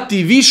da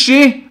vrati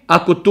više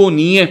ako to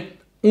nije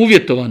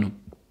uvjetovano.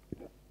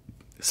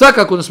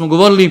 Svakako da smo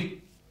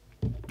govorili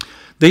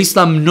da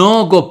Islam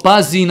mnogo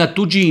pazi na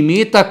tuđi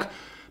imetak,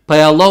 pa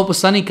je Allah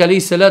poslanik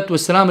alejhi selatu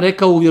vesselam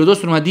rekao u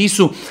vjerodostojnom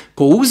hadisu,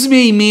 ko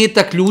uzme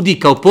imetak ljudi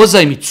kao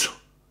pozajmicu,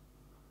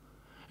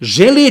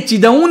 želeći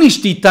da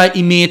uništi taj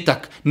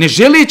imetak, ne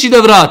želeći da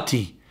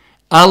vrati,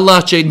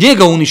 Allah će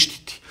njega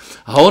uništiti.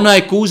 A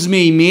onaj ko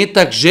uzme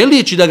imetak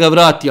želeći da ga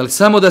vrati, ali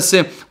samo da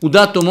se u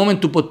datom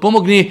momentu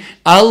potpomogne,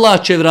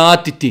 Allah će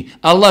vratiti.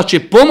 Allah će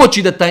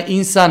pomoći da taj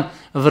insan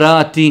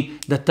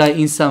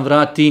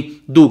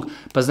vrati dug.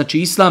 Pa znači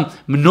Islam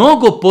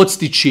mnogo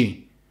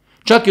podstiči.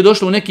 Čak je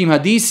došlo u nekim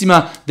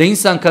hadisima da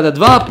insan kada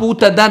 2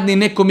 puta dadne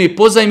nekome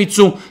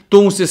pozajmicu,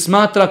 to mu se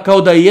smatra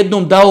kao da je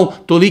jednom dao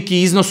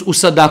toliki iznos u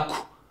sadaku.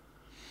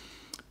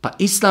 Pa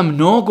Islam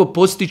mnogo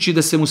podstiče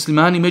da se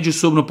muslimani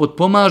međusobno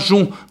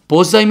potpomažu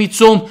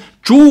pozajmicom,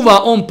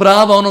 čuva on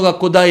prava onoga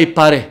ko daje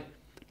pare.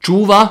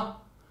 Čuva,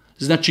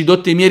 znači do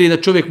te mjere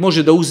da čovjek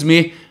može da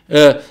uzme,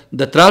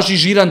 da traži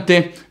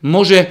žirante,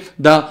 može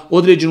da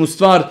određenu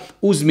stvar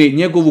uzme,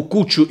 njegovu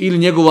kuću ili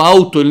njegovo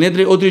auto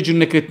ili određenu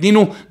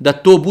nekretninu, da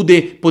to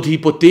bude pod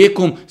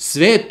hipotekom.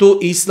 Sve to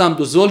Islam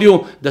dozvolio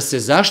da se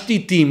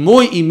zaštiti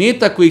moj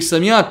imetak kojeg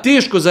sam ja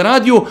teško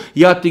zaradio,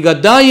 ja ti ga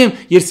dajem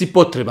jer si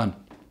potreban.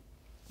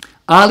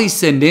 Ali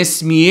se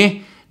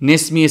ne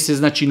smije se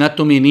znači na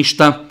tome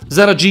ništa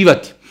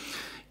zarađivati.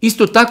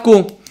 Isto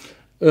tako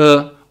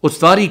od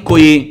stvari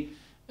koje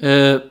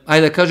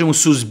ajde da kažemo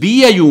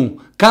suzbijaju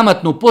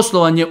kamatno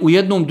poslovanje u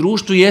jednom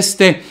društvu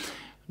jeste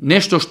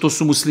nešto što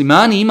su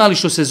muslimani imali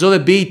što se zove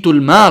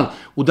bejtul mal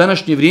u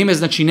današnje vrijeme,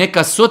 znači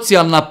neka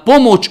socijalna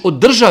pomoć od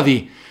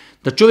državi.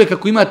 Da čovjek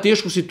ako ima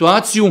tešku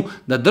situaciju,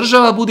 da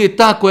država bude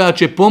ta koja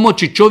će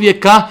pomoći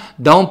čovjeka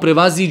da on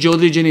prevaziđe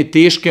određene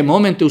teške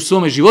momente u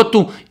svome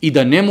životu i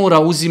da ne mora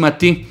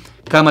uzimati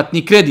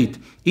kamatni kredit.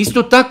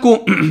 Isto tako,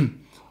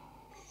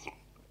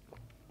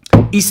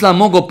 Islam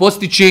mogao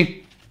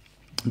postići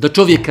da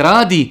čovjek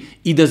radi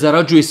i da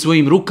zarađuje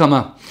svojim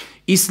rukama.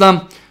 Islam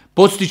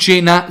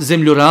postiče na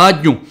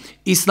zemljoradnju,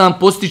 islam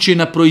postiče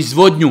na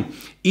proizvodnju,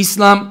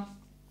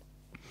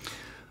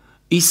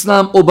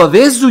 islam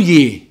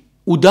obavezuje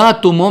u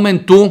datom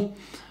momentu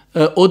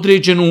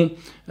određenu,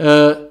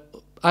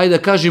 ajde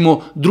da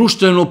kažemo,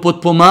 društveno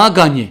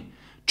potpomaganje.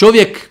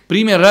 Čovjek,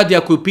 primjer radi,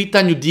 ako je u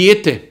pitanju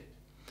dijete,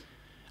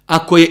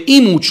 ako je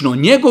imućno,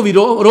 njegovi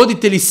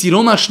roditelji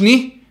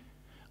siromašni,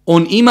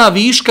 on ima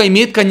viška i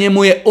imetka,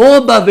 njemu je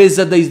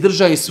obaveza da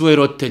izdržaje svoje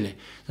roditelje.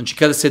 Znači,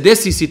 kada se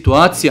desi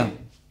situacija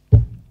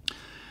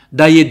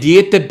da je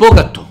dijete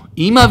bogato,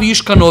 ima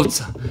viška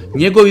novca,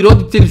 njegovi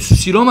roditelji su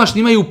siromašni,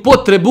 imaju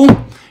potrebu,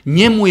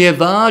 njemu je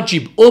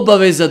vađib,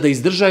 obaveza da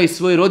izdržaje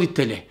svoje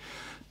roditelje.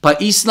 Pa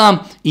islam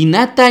i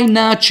na taj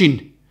način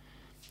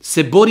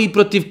se bori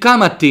protiv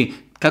kamati,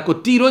 kako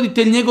ti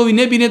roditelji njegovi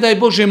ne bi, ne daj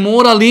Bože,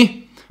 morali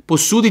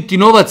posuditi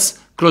novac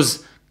kroz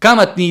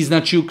kamatni,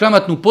 znači u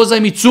kamatnu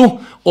pozajmicu,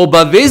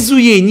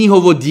 obavezuje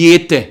njihovo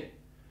dijete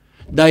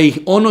da ih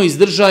ono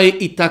izdržaje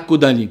i tako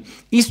dalje.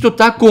 Isto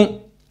tako,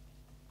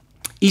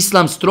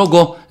 islam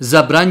strogo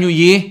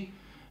zabranjuje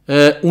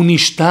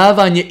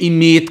uništavanje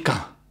imetka.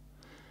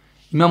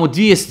 Imamo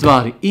dvije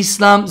stvari.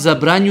 Islam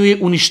zabranjuje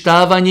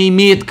uništavanje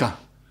imetka.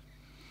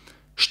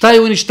 Šta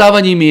je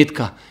uništavanje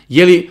imetka?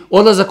 Je li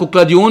odlazak u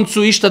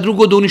kladioncu išta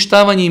drugo do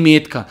uništavanja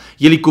imetka?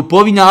 Je li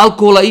kupovina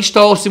alkohola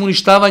išta osim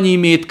uništavanja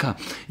imetka?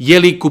 Je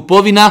li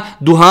kupovina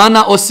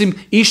duhana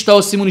išta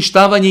osim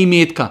uništavanja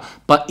imetka?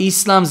 Pa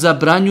islam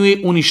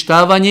zabranjuje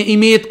uništavanje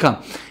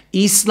imetka.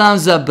 Islam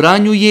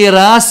zabranjuje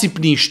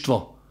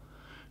rasipništvo.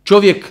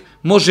 Čovjek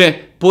može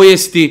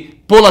pojesti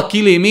pola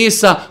kile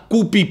mesa,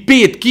 kupi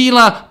 5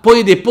 kila,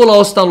 pojede pola,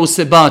 ostalo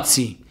se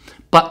baci.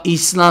 Pa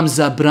islam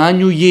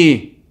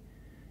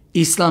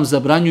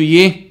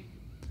zabranjuje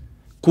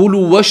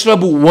kulu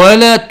vašrabu,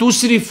 wala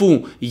tusrifu,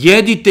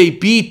 jedite i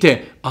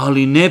pijte,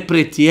 ali ne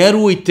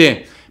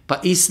pretjerujte. Pa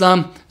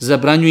islam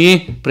zabranjuje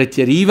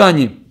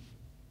pretjerivanje.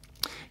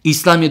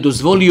 Islam je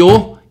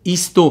dozvolio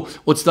isto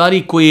od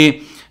stvari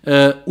koje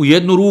u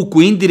jednu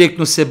ruku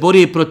indirektno se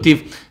bori protiv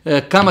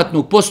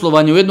kamatnog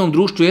poslovanja u jednom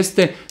društvu,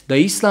 jeste da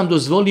je islam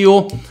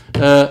dozvolio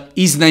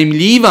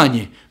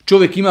iznajmljivanje.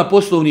 Čovjek ima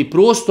poslovni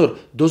prostor,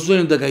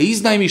 dozvoljeno da ga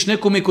iznajmiš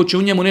nekome ko će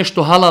u njemu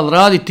nešto halal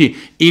raditi,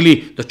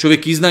 ili da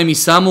čovjek iznajmi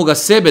samoga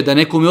sebe, da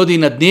nekome odi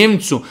na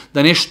dnevnicu,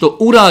 da nešto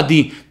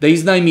uradi, da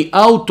iznajmi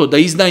auto, da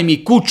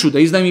iznajmi kuću, da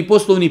iznajmi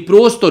poslovni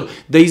prostor,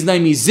 da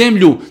iznajmi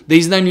zemlju, da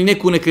iznajmi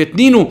neku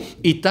nekretninu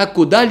i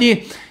tako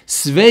dalje.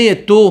 Sve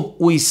je to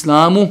u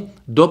islamu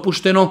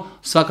dopušteno,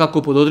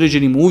 svakako pod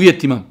određenim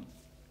uvjetima.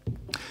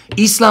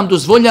 Islam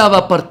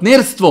dozvoljava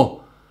partnerstvo.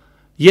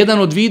 Jedan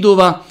od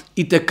vidova,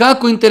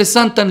 itekako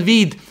interesantan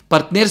vid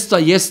partnerstva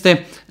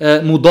jeste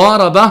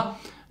mudaraba,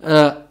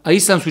 a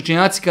islamski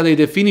učenjaci kada je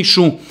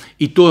definišu,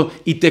 i to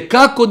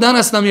itekako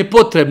danas nam je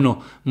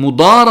potrebno,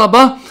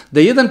 mudaraba, da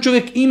jedan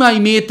čovjek ima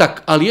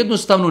imetak, ali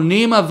jednostavno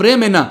nema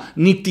vremena,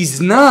 niti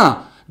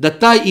zna da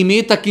taj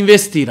imetak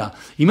investira.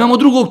 Imamo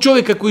drugog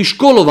čovjeka koji je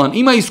školovan,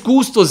 ima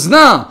iskustvo,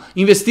 zna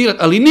investirati,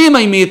 ali nema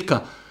imetka.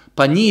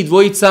 Pa njih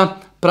dvojica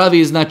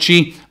pravi,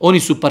 znači, oni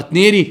su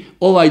partneri,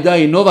 ovaj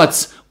daje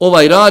novac,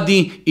 ovaj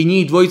radi i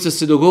njih dvojica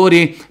se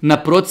dogovori na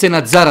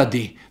procenat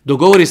zaradi.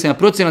 Dogovori se na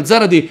procenat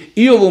zaradi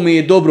i ovome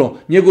je dobro,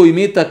 njegov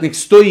imetak nek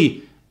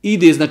stoji,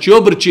 ide, znači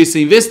obrće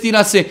se,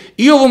 investira se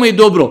i ovome je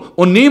dobro.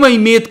 On nema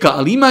imetka,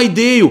 ali ima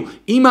ideju,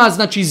 ima,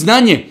 znači,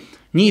 znanje.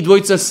 Njih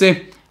dvojica se,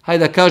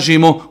 hajde da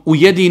kažemo,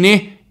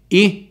 ujedine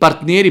i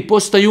partneri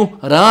postaju,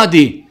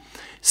 radi.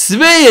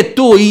 Sve je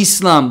to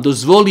islam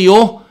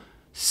dozvolio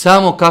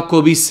samo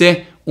kako bi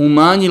se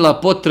umanjila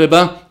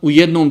potreba u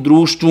jednom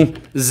društvu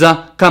za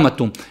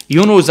kamatom. I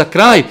ono za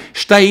kraj,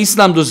 šta je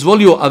islam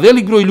dozvolio, a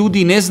velik broj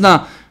ljudi ne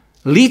zna,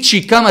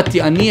 liči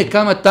kamati, a nije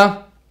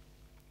kamata,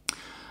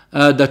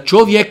 da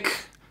čovjek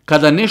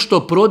kada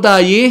nešto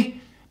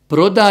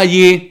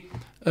prodaje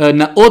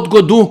na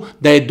odgodu,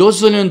 da je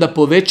dozvoljeno da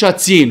poveća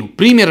cijenu.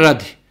 Primjer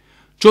radi,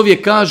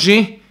 čovjek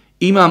kaže,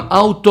 imam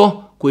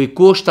auto koji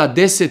košta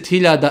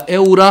 10.000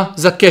 eura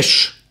za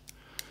keš.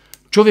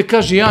 Čovjek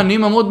kaže, ja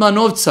nemam odmah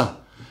novca.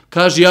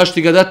 Kaže, ja ću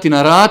ti ga dati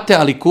na rate,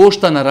 ali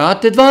košta na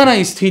rate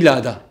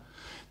 12.000.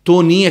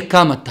 To nije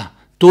kamata,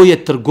 to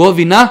je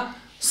trgovina.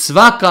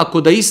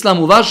 Svakako da islam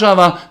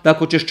uvažava da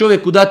ako ćeš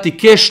čovjeku dati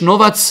keš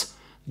novac,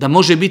 da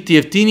može biti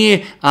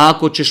jeftinije, a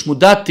ako ćeš mu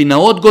dati na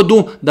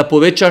odgodu, da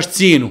povećaš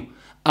cijenu.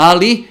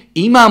 Ali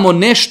imamo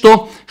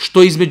nešto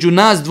što između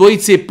nas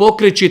dvojice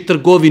pokreće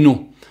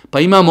trgovinu. Pa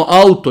imamo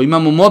auto,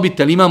 imamo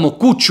mobitel, imamo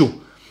kuću.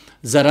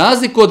 Za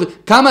razliku od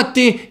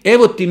kamate,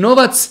 evo ti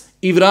novac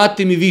i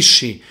vrati mi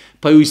viši.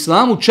 Pa je u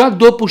islamu čak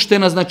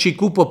dopuštena, znači,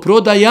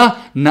 kupoprodaja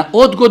na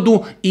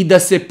odgodu i da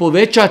se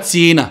poveća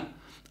cijena.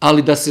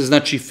 Ali da se,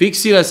 znači,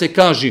 fiksira, se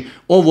kaže,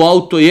 ovo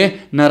auto je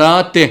na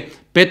rate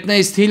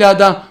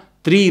 15.000,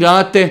 3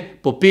 rate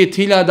po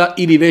 5.000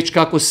 ili već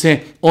kako se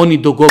oni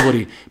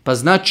dogovori. Pa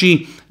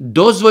znači,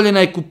 dozvoljena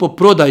je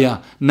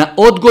kupoprodaja na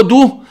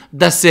odgodu,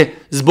 da se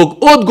zbog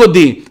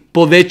odgodi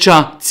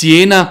poveća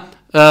cijena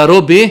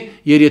robe,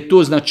 jer je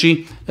to,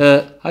 znači,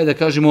 hajde da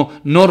kažemo,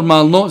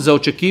 normalno za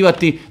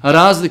očekivati.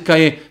 Razlika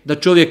je da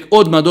čovjek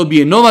odmah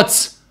dobije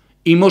novac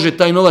i može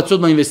taj novac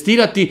odmah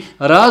investirati.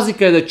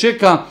 Razlika je da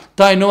čeka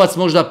taj novac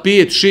možda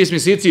 5-6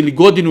 mjeseci ili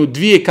godinu,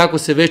 2, kako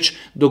se već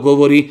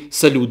dogovori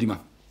sa ljudima.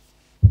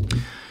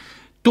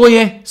 To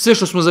je sve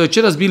što smo za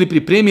večeras bili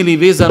pripremili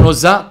vezano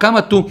za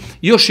kamatu.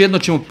 Još jedno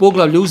ćemo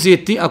poglavlje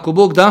uzeti, ako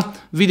Bog da,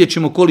 vidjet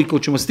ćemo koliko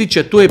ćemo stići,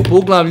 a to je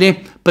poglavlje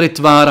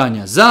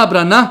pretvaranja.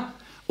 Zabrana,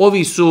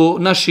 ovi su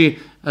naši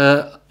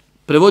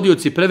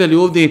prevodioci preveli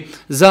ovdje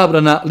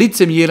zabrana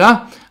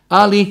licemjera,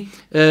 ali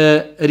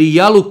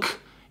rijaluk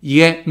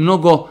je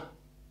mnogo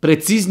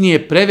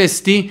preciznije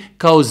prevesti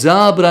kao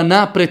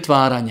zabrana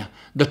pretvaranja.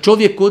 Da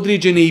čovjek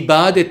određene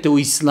ibadete u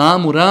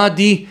islamu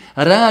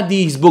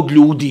radi ih zbog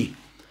ljudi.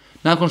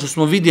 Nakon što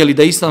smo vidjeli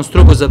da islam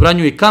strogo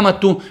zabranjuje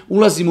kamatu,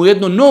 ulazimo u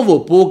jedno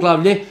novo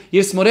poglavlje,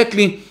 jer smo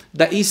rekli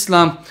da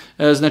islam,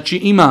 znači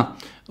ima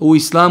u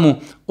islamu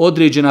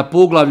određena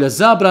poglavlja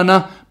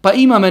zabrana, pa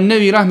Imam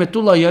Nevi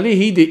rahmetullahi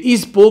alejhi ide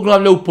iz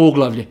poglavlja u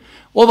poglavlje.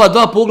 Ova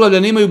dva poglavlja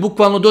nemaju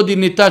bukvalno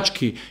dodirne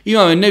tačke.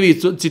 Imam Nevi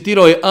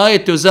citirao je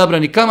ajete o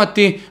zabrani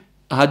kamate,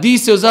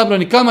 hadise o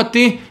zabrani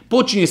kamate,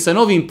 počinje sa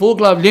novim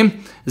poglavljem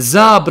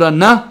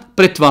zabrana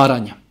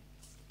pretvaranja.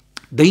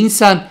 Da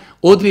insan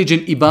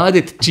određen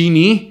ibadet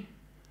čini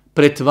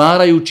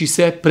pretvarajući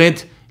se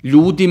pred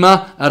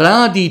ljudima,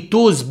 radi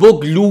to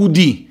zbog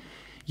ljudi.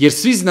 Jer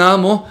svi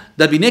znamo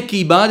da bi neki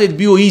ibadet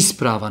bio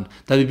ispravan,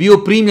 da bi bio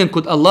primljen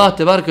kod Allah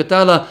tebareke ve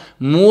taala,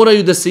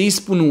 moraju da se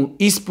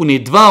ispune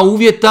dva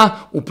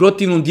uvjeta, u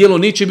protivnom djelo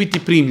neće biti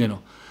primljeno.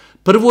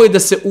 Prvo je da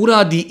se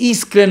uradi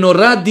iskreno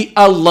radi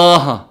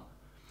Allaha.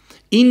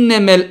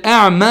 Innemel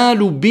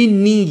a'malu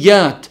bin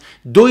nijat.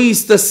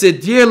 Doista se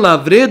djela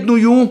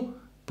vrednuju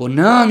po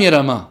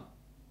namjerama.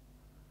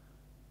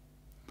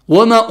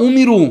 وَمَا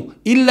أُمِرُوا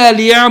إِلَّا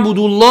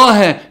لِيَعْبُدُوا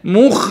اللَّهَ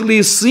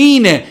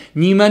مُخْلِصِينَ.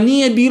 Njima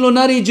nije bilo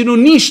naređeno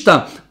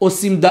ništa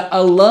osim da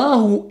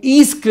Allahu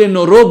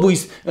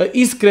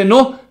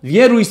iskreno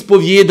vjeru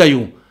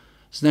ispovjedaju.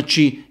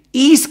 Znači,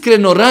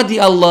 iskreno radi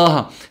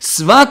Allaha.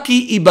 Svaki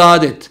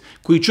ibadet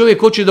koji čovjek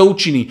hoće da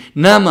učini,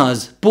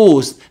 namaz,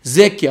 post,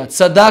 zekijat,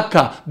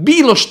 sadaka,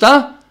 bilo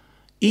šta,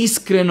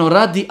 iskreno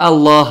radi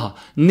Allaha.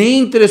 Ne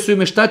interesuje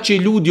me šta će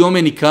ljudi o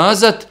meni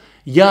kazat,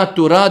 ja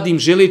to radim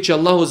želeći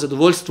Allahovo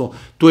zadovoljstvo.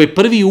 To je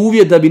prvi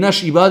uvjet da bi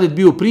naš ibadet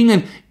bio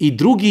primljen, i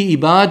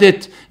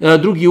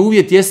drugi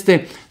uvjet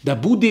jeste da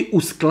bude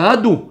u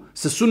skladu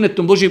sa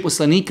sunnetom Božijeg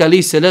poslanika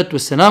alejhi selatu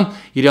vesselam,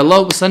 jer je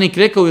Allahov poslanik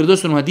rekao u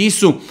vjerodostojnom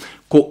hadisu: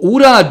 ko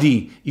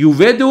uradi i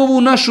uvede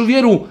ovu našu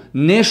vjeru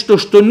nešto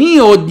što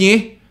nije od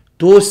nje,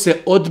 to se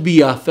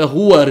odbija,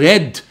 fahuwa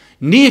red.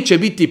 Neće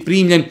biti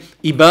primljen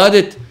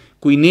ibadet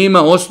koji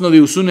nema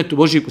osnove u sunnetu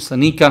Božijeg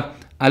poslanika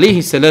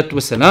alejhi selatu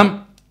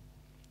vesselam.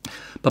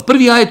 Pa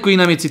prvi ajet koji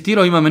nam je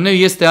citirao Imam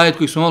Nevi jeste ajet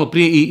koji smo malo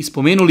prije i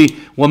spomenuli: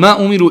 وَمَا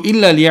أُمِرُوا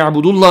إِلَّا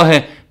لِيَعْبُدُوا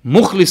اللَّهَ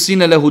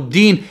مُخْلِصِينَ لَهُ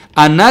الدِّينَ.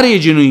 A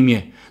naređeno im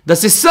je da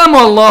se samo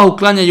Allahu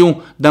klanjaju,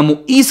 da mu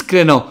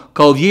iskreno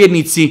kao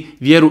vjernici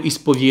vjeru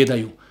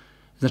ispovjedaju.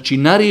 Znači,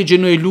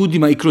 naređeno je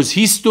ljudima i kroz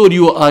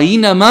historiju, a i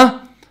nama,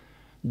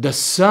 da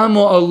samo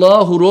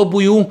Allahu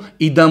robuju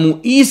i da mu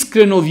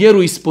iskreno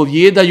vjeru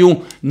ispovjedaju,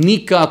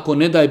 nikako,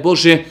 ne daj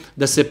Bože,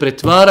 da se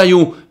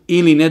pretvaraju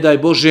ili, ne daj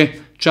Bože,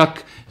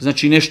 čak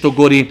znači nešto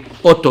gori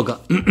od toga.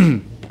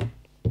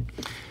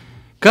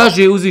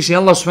 Kaže uzvišeni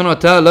Allah subhanahu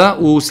wa ta'ala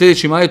u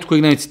sljedećem ajetu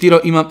kojeg nam je citirao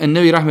Imam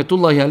Nevi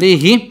rahmetullahi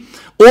alejhi: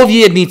 o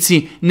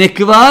vjernici, ne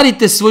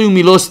kvarite svoju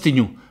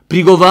milostinju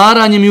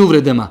prigovaranjem i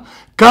uvredama,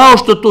 kao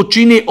što to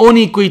čine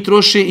oni koji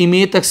troše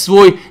imetak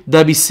svoj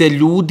da bi se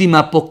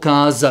ljudima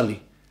pokazali.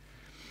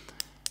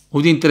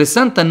 Ovdje je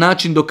interesantan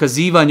način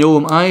dokazivanja u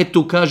ovom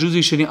ajetu. Kaže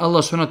uzvišeni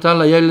Allah subhanahu wa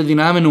ta'ala: ja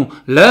alladhina amanu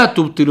la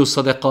tubtilu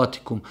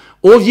sadaqatikum.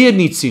 O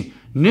vjernici,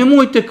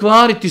 nemojte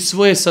kvariti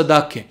svoje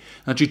sadake.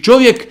 Znači,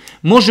 čovjek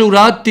može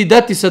uraditi,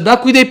 dati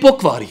sadaku i da je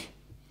pokvari.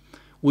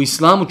 U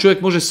islamu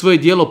čovjek može svoje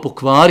djelo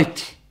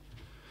pokvariti.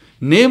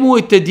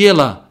 Nemojte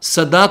djela,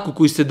 sadaku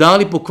koju ste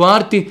dali,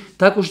 pokvariti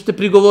tako što ćete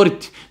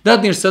prigovoriti.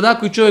 Dadneš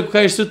sadaku i čovjek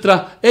kažeš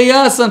sutra: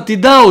 ja sam ti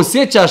dao,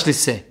 sjećaš li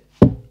se?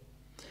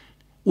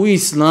 U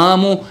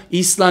islamu,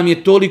 islam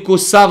je toliko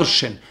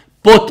savršen,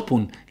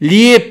 potpun,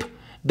 lijep,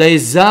 da je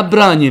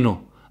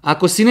zabranjeno.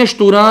 Ako si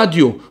nešto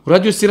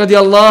uradio si radi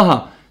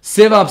Allaha,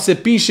 sevap se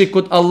piše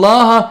kod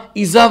Allaha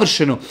i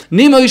završeno.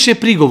 Nema više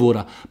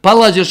prigovora. Pa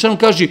Allah dželešanu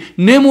kaže: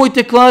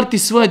 nemojte kvariti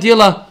svoja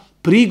djela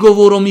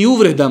prigovorom i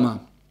uvredama.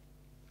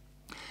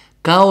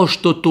 Kao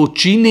što to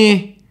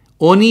čine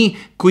oni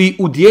koji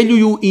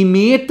udjeljuju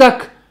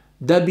imetak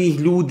da bi ih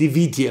ljudi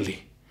vidjeli.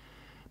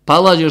 Pa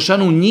Allah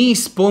dželešanu njih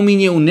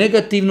spominje u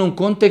negativnom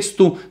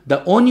kontekstu,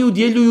 da oni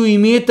udjeljuju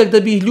imetak da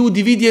bi ih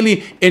ljudi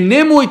vidjeli.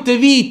 Nemojte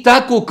vi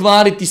tako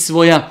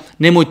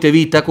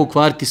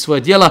kvariti svoja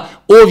djela.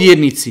 O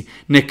vjernici,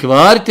 ne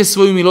kvarite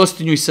svoju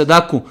milostinju i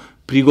sadaku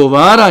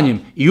prigovaranjem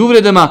i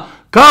uvredama,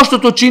 kao što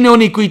to čine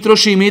oni koji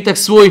troše imetak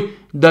svoj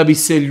da bi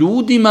se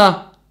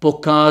ljudima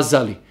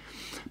pokazali.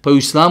 Pa u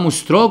islamu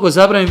strogo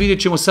zabranjeno, vidjet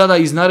ćemo sada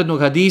iz narednog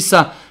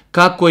hadisa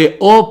kako je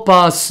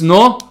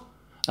opasno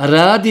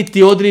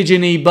raditi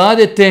određene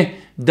ibadete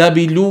da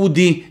bi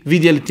ljudi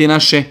vidjeli te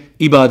naše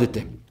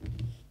ibadete.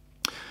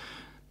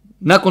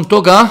 Nakon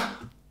toga,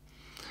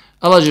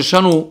 Allah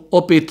Žešanu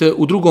opet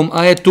u drugom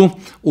ajetu,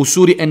 u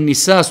suri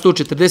An-Nisa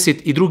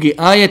 142.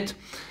 ajet,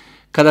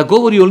 kada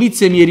govori o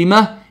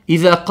licemjerima,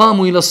 iza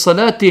qamu ila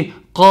salati,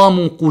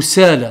 qamu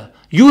kusala,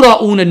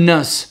 yura'una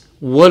nas,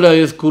 wala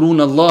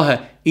yadhkuruna Allaha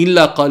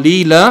illa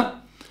qalila,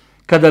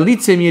 kada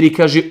licemjeri,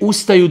 kaže,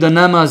 ustaju da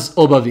namaz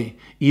obavi,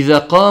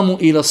 iza qamu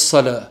ila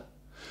salat,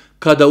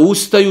 kada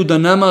ustaju da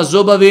namaz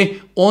obave,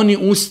 oni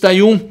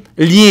ustaju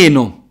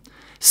lijeno.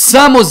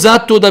 Samo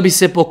zato da bi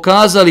se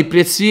pokazali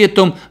pred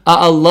svijetom, a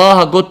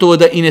Allaha gotovo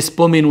da i ne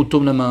spomenu u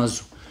tom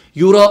namazu.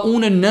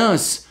 Yura'una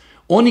nas,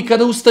 oni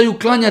kada ustaju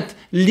klanjat,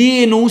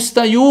 lijeno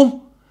ustaju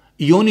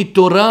i oni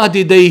to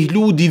rade da ih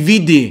ljudi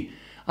vide.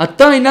 A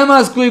taj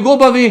namaz kojeg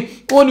obave,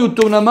 oni u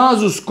tom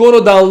namazu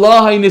skoro da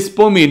Allaha i ne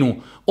spomenu.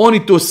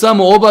 Oni to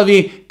samo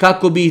obavi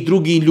kako bi ih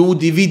drugi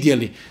ljudi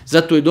vidjeli.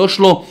 Zato je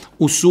došlo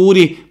u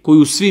suri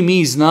koju svi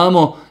mi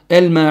znamo,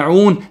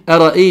 الماعون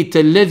أرأيت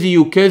الذي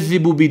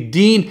يكذب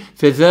بالدين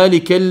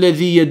فذلك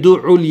الذي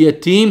يدع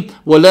اليتيم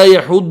ولا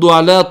يحض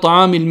على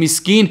طعام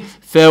المسكين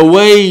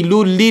فويل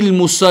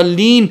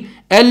للمصلين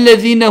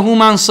الذين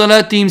هم عن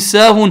صلاتهم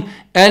ساهون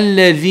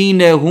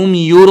الذين هم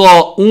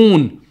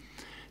يراؤون.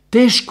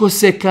 Teško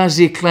se,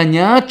 kaže,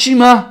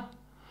 klanjačima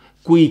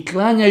koji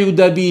klanjaju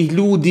da bi ih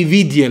ljudi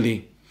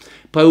vidjeli.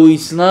 Pa u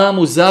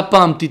islamu,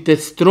 zapamtite,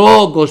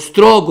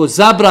 strogo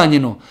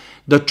zabranjeno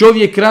da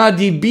čovjek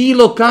radi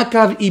bilo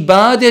kakav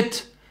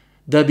ibadet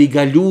da bi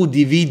ga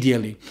ljudi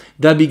vidjeli,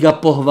 da bi ga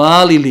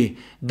pohvalili,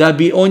 da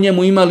bi o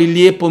njemu imali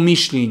lijepo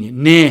mišljenje.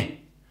 Ne,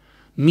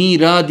 mi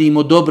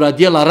radimo dobra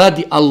djela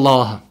radi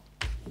Allaha.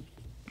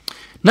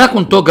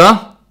 Nakon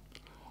toga,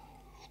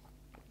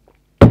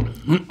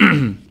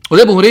 od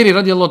Ebu Hureyri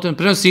radijallahu ta'ala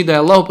prenosi da je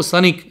Allahov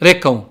poslanik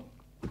rekao,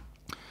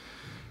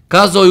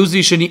 kazao je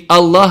uzvišeni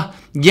Allah,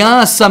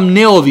 ja sam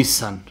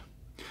neovisan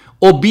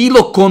o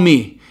bilo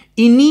komi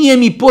i nije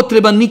mi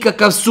potreban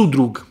nikakav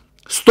sudrug.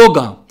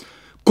 Stoga,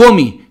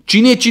 komi,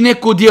 čineći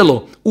neko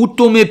djelo, u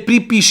tome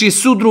pripiše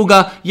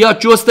sudruga, ja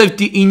ću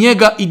ostaviti i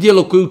njega i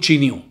djelo koje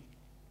učinio.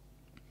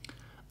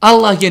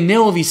 Allah je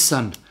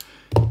neovisan.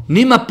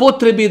 Nema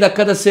potrebe da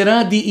kada se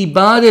radi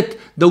ibadet,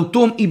 da u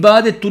tom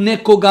ibadetu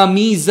nekoga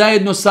mi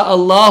zajedno sa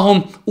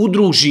Allahom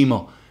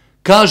udružimo.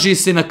 Kaže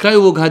se na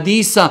kraju ovog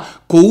hadisa,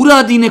 ko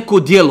uradi neko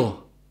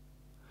djelo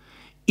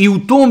i u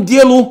tom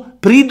djelu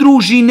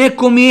pridruži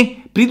nekome,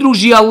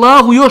 pridruži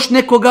Allahu još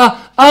nekoga,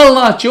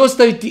 Allah će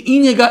ostaviti i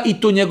njega i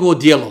to njegovo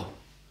djelo.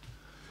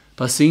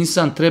 Pa se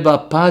insan treba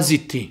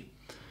paziti.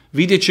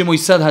 Vidjet ćemo i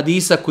sad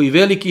hadisa, koji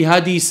veliki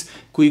hadis,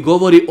 koji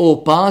govori o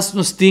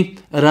opasnosti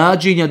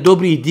rađenja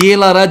dobrih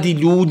djela radi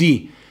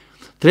ljudi.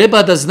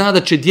 Treba da zna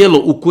da će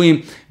djelo u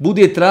kojem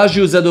bude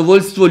tražio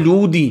zadovoljstvo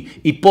ljudi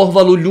i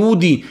pohvalu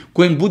ljudi,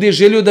 kojem bude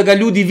želio da ga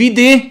ljudi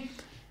vide,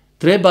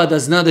 treba da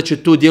zna da će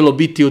to djelo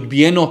biti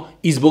odbijeno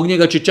i zbog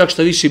njega će čak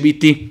šta više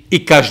biti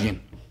i kažnjen.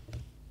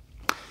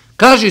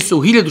 Kaže se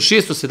u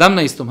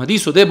 1617.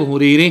 hadisu od Ebu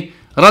Hureyri,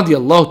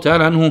 radijallahu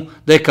ta'ala anhu,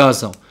 da je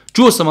kazao,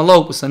 čuo sam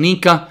Allahov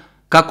poslanika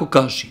kako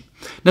kaže,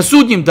 na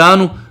sudnjem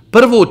danu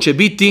prvo će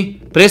biti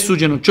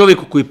presuđeno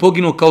čovjeku koji je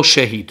poginuo kao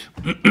šehid.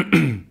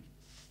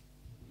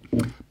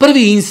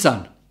 Prvi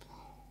insan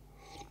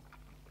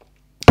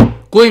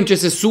kojim će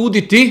se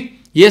suditi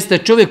jeste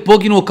čovjek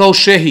poginuo kao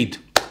šehid.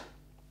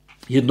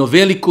 Jedno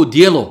veliko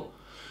djelo.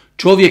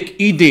 Čovjek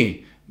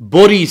ide,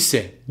 bori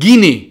se,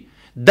 gine,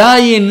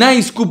 daje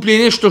najskuplje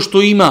nešto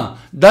što ima,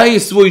 daje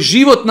svoj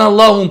život na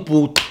Allahovom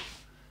putu.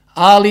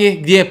 Ali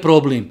gdje je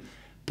problem?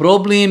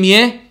 Problem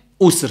je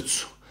u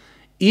srcu.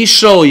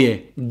 Išao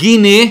je,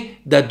 gine,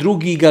 da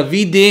drugi ga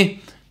vide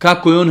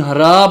kako je on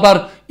hrabar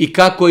i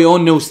kako je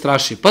on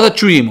neustrašiv. Pa da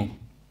čujemo.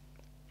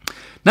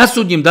 Na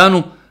sudnjem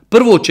danu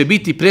prvo će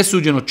biti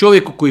presuđeno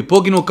čovjeku koji je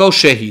poginuo kao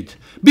šehid.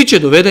 Biće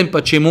doveden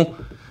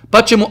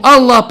pa će mu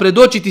Allah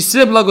predočiti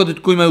sve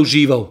blagodati kojima je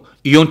uživao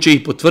i on će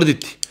ih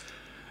potvrditi.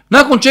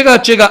 Nakon čega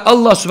će ga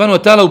Allah subhanahu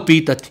wa ta'ala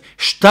upitati,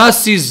 šta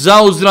si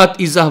za uzvrat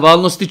i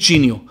zahvalnosti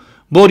činio?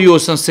 Borio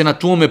sam se na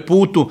tvome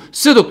putu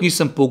sve dok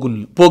nisam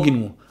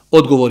poginuo.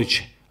 Odgovorit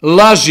će,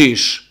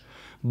 lažiš.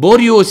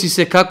 Borio si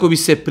se kako bi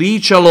se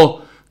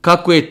pričalo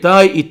kako je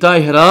taj i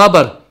taj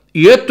hrabar.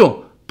 I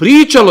eto,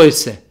 pričalo je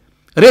se.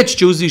 Reći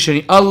će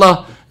uzvišeni Allah,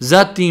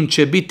 zatim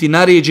će biti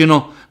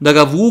naređeno da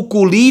ga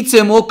vuku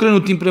licem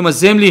okrenutim prema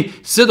zemlji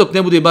sve dok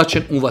ne bude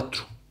bačen u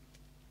vatru.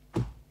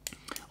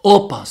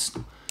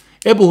 Opasno.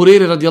 Ebu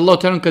Hureyre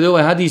radijallahu ta'ala kada je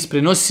ovaj hadis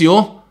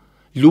prenosio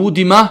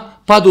ljudima,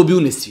 padao bi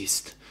u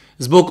nesvijest.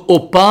 Zbog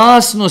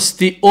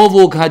opasnosti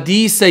ovog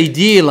hadisa i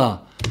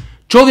dijela.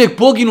 Čovjek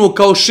poginuo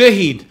kao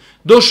šehid,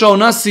 došao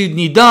na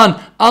sudnji dan,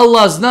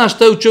 Allah zna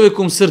šta je u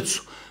čovjekom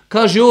srcu.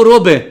 Kaže, o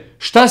robe,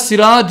 šta si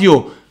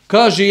radio?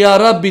 Kaže, ja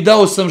Rabbi,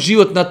 dao sam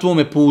život na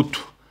tvome putu.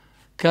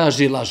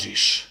 Kaže,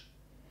 lažiš.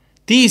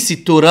 Ti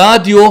si to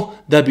radio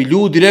da bi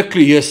ljudi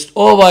rekli, jest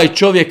ovaj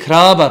čovjek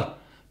hrabar.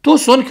 To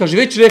su oni, kaže,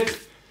 već rekli.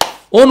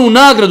 Onu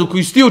nagradu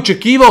koju si ti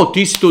očekivao,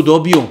 ti si to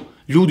dobio.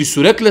 Ljudi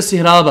su rekli da si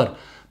hrabar.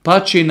 pa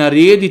će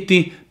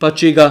narediti, pa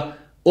će ga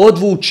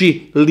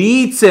odvući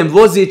licem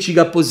vozeći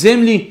ga po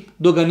zemlji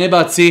dok ga ne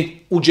baci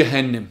u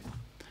džehennem.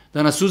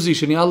 Da nas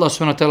uzvišeni Allah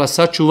s.w.t.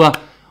 sačuva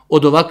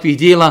od ovakvih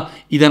dijela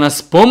i da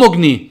nas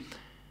pomogni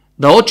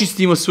da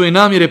očistimo svoje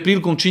namjere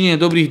prilikom činjenja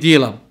dobrih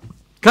dijela.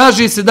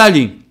 Kaže se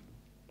dalje,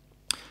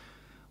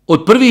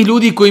 od prvih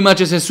ljudi kojima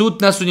će se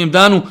suditi na sudnjem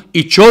danu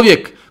i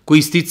čovjek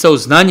koji sticao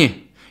znanje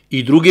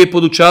i druge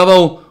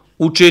podučavao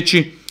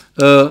učeći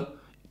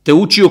te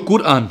učio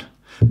Kur'an.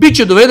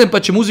 Biće doveden pa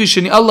će mu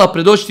uzvišeni Allah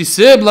predočiti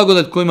sve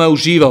blagodat kojima je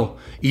uživao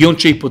i on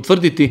će ih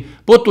potvrditi,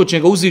 potom će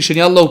ga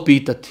uzvišeni Allah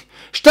upitati.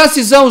 Šta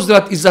si za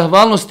uzvrat i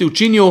zahvalnosti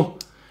učinio?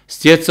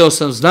 Stjecao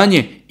sam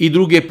znanje i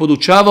druge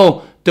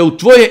podučavao, te u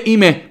tvoje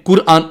ime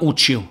Kur'an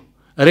učio.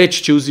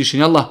 Reći će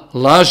uzvišeni Allah,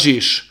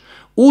 lažiš.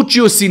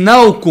 Učio si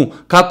nauku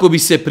kako bi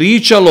se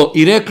pričalo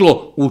i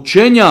reklo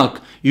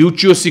učenjak i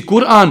učio si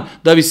Kur'an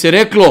da bi se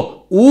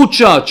reklo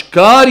učač,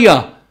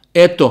 karija.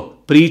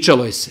 Eto,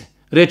 pričalo je se.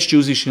 Reći će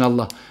uzvišeni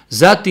Allah.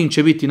 Zatim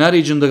će biti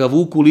naređeno da ga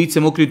vuku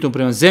licem okrenutom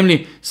prema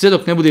zemlji sve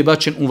dok ne bude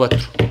bačen u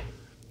vatru.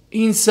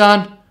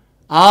 Insan,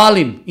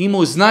 alim,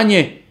 imao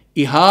znanje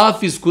i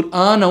hafiz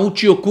Kur'ana,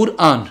 učio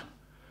Kur'an.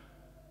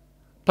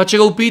 Pa će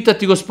ga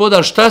upitati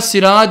gospodar šta si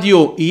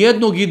radio i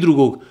jednog i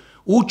drugog.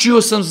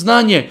 Učio sam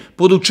znanje,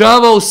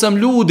 podučavao sam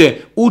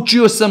ljude,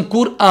 učio sam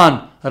Kur'an.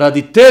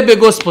 Radi tebe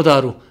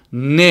gospodaru.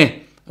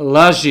 Ne,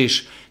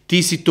 lažiš.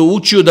 Ti si to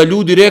učio da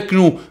ljudi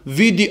reknu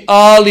vidi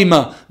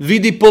alima,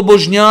 vidi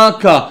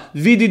pobožnjaka,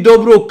 vidi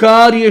dobro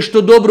karije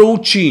što dobro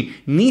uči.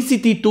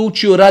 Nisi ti to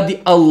učio radi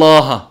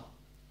Allaha.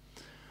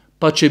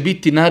 Pa će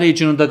biti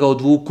naređeno da ga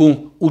odvuku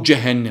u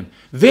džehennem.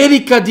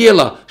 Velika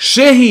djela,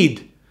 šehid,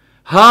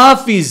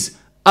 hafiz,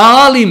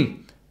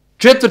 alim,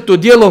 4.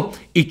 djelo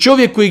i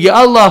čovjek kojeg je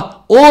Allah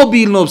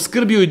obilno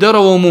obskrbio i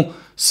darovao mu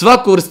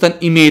svakovrstan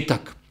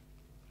imetak.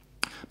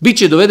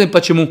 Biće doveden pa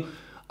će mu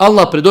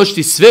Allah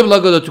predočiti sve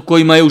blagodati u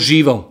kojima je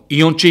uživao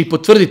i on će ih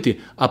potvrditi,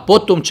 a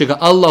potom će ga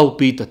Allah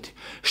upitati.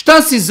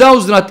 Šta si za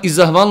uzvrat i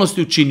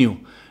zahvalnosti učinio?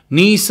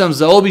 Nisam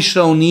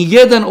zaobišao ni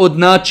jedan od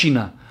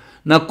načina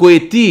na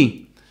koje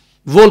ti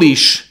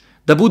voliš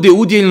da bude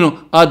udjeljeno,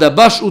 a da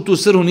baš u tu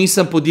svrhu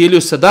nisam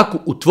podijelio sadaku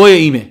u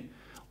tvoje ime.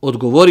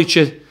 Odgovorit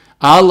će,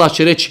 a Allah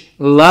će reći,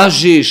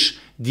 lažeš,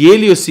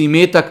 dijelio si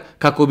imetak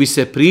kako bi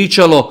se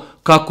pričalo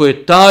kako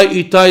je taj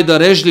i taj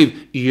darežljiv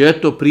i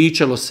eto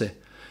pričalo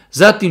se.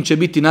 Zatim će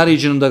biti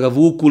naređeno da ga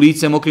vuku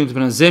licem okrenutim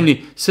prema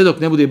zemlji sve dok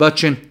ne bude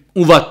bačen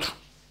u vatru.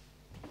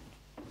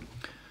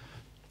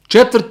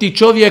 4.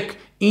 čovjek,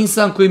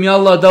 insan kojim je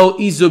Allah dao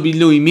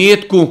izobilju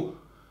imetku,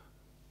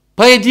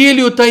 pa je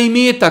dijelio taj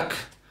imetak,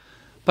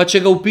 pa će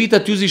ga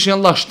upitati uzvišeni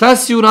Allah šta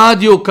si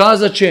uradio,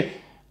 kazat će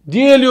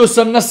dijelio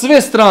sam na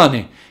sve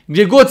strane,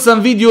 gdje god sam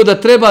vidio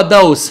da treba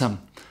dao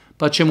sam.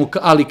 Pa će mu,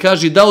 ali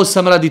kaže dao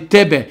sam radi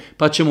tebe,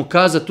 pa će mu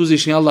kazati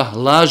uzvišeni Allah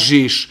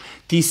lažiš.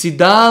 Ti si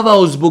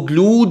davao zbog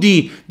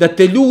ljudi, da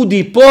te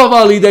ljudi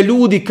pohvali, da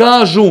ljudi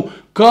kažu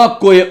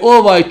kako je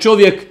ovaj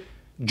čovjek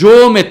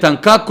džometan,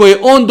 kako je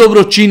on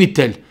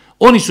dobročinitelj.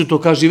 Oni su to,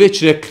 kaže,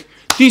 već rekli.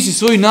 Ti si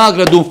svoju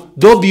nagradu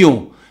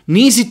dobio.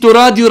 Nisi to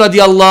radio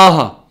radi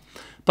Allaha.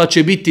 Pa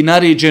će biti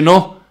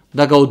naređeno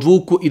da ga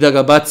odvuku i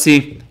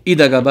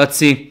da ga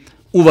baci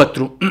u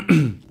vatru.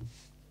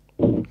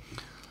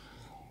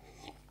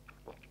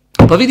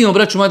 Pa vidimo,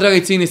 braćo moja draga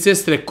i cijene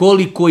sestre,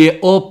 koliko je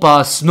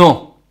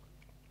opasno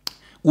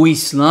u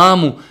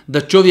islamu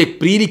da čovjek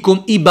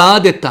prilikom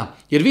ibadeta,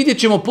 jer vidjet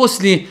ćemo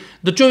poslije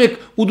da čovjek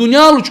u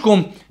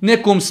dunjalučkom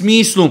nekom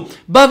smislu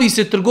bavi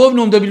se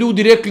trgovinom da bi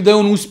ljudi rekli da je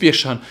on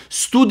uspješan,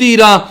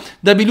 studira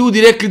da bi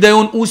ljudi rekli da je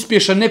on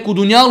uspješan, neku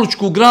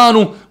dunjalučku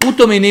granu, u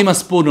tome nema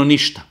sporno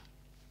ništa.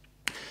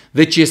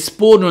 Već je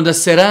sporno da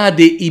se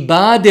rade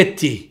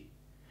ibadeti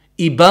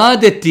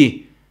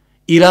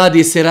i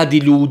radi se radi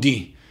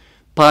ljudi.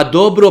 Pa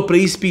dobro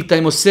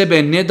preispitajmo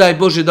sebe, ne daj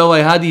Bože da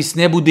ovaj hadis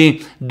ne bude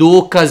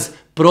dokaz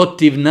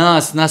protiv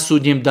nas na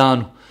sudnjem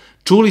danu.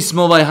 Čuli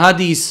smo ovaj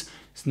hadis,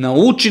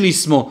 naučili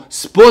smo,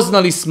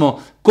 spoznali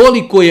smo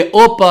koliko je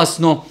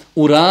opasno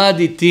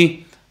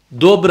uraditi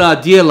dobra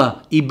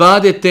djela,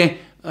 ibadete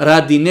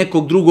radi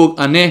nekog drugog,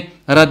 a ne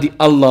radi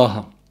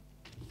Allaha.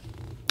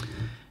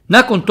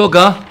 Nakon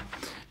toga,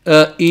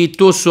 i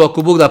to su,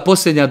 ako Bog da,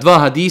 posljednja 2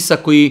 hadisa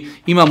koji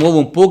imamo u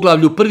ovom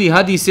poglavlju. Prvi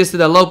hadis jeste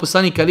da Allah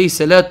poslanik alejhi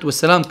selatu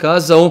vesselam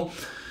kazao: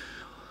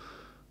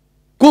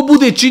 ko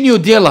bude činio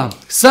djela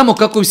samo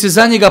kako bi se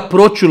za njega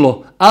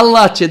pročulo,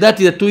 Allah će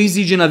dati da to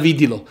iziđe na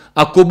vidilo.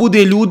 Ako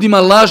bude ljudima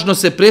lažno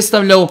se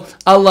predstavljao,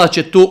 Allah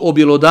će to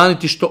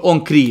objelodaniti što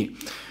on krije.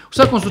 U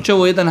svakom slučaju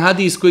ovo je jedan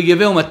hadis koji je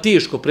veoma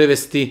teško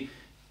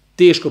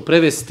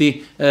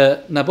prevesti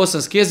na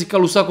bosanski jezik,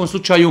 ali u svakom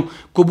slučaju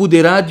ko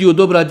bude radio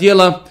dobra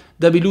djela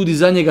da bi ljudi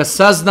za njega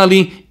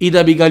saznali i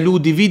da bi ga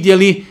ljudi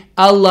vidjeli,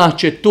 Allah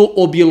će to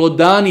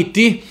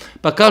objelodaniti.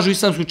 Pa kažu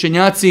islamski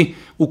učenjaci,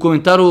 u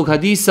komentaru ovog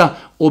hadisa,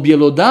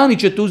 objelodanit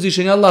će te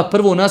uzvišeni Allah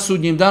prvo na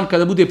sudnjem dan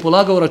kada bude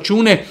polagao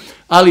račune,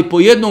 ali po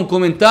jednom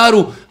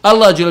komentaru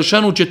Allah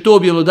dželešanu će to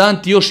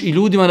objelodaniti još i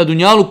ljudima na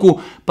dunjaluku,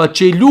 pa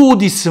će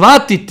ljudi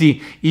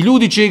shvatiti i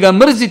ljudi će ga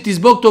mrziti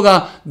zbog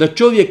toga da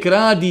čovjek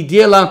radi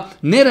djela,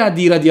 ne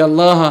radi radi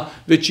Allaha,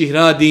 već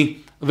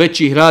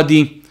ih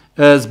radi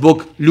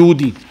zbog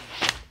ljudi.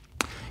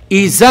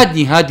 I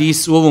zadnji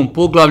hadis u ovom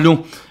poglavlju,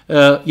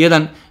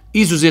 jedan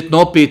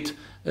izuzetno opet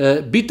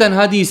bitan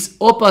hadis,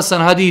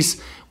 opasan hadis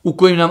u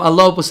kojem nam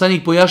Allahov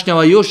poslanik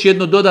pojašnjava još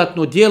jedno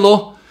dodatno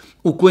djelo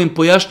u kojem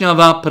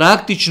pojašnjava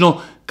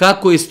praktično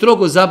kako je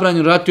strogo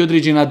zabranjeno raditi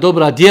određena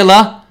dobra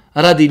djela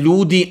radi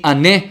ljudi, a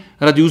ne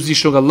radi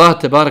uzvišnog Allaha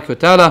tebareke ve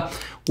taala.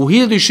 U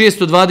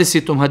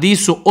 1620.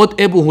 hadisu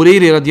od Ebu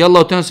Hureyre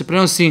radijallahu ta'ala se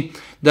prenosi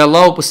da je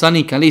Allahov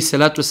poslanik alejhi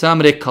selatu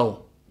vesselam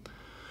rekao: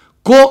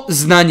 ko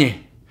znanje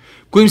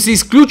kojim se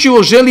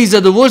isključivo želi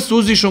zadovoljstvo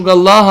uzvišnog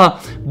Allaha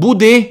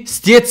bude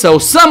stjecao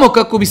samo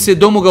kako bi se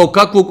domogao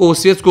kakvog ovo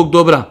svjetskog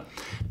dobra,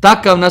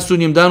 takav na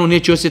sudnjem danu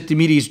neće osjetiti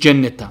miris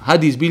dženneta.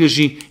 Hadis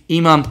bilježi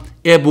imam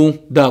Ebu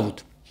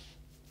Davud.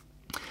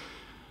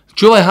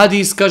 Znači ovaj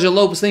hadis, kaže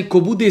Allahov poslanik, ko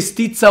bude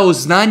sticao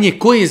znanje,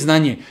 koje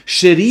znanje?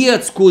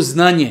 Šerijatsko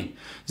znanje.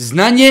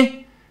 Znanje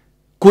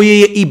koje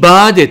je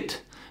ibadet.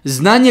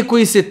 Znanje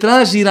koje se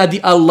traži radi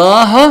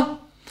Allaha,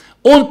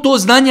 on to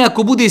znanje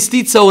ako bude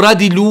sticao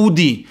radi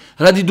ljudi,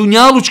 radi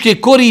dunjalučke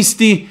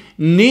koristi,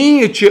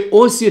 neće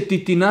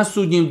osjetiti na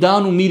sudnjem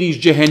danu miris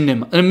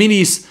džehennema,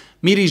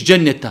 miris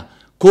dženneta.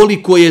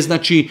 Koliko je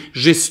znači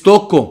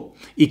žestoko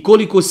i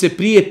koliko se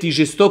prijeti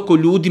žestoko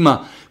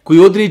ljudima koji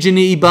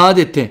određene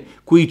ibadete,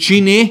 koji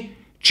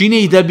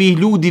čine i da bi ih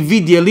ljudi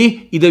vidjeli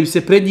i da bi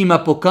se pred njima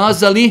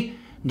pokazali,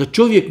 da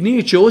čovjek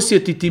neće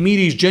osjetiti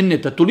miris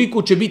dženneta.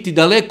 Toliko će biti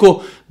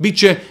daleko, bit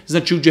će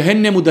znači u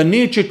džehennemu da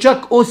neće čak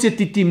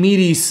osjetiti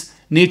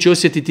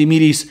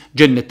miris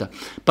dženneta.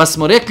 Pa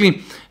smo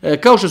rekli,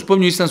 kao što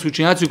spominju islamski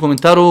učenjaci u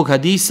komentaru ovog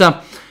hadisa,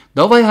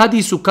 da ovaj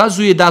hadis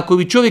ukazuje da ako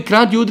bi čovjek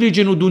radi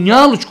određenu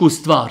dunjalučku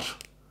stvar,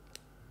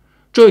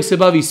 čovjek se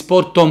bavi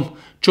sportom,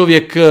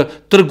 čovjek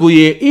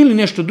trguje ili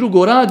nešto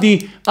drugo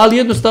radi, ali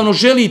jednostavno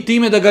želi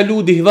time da ga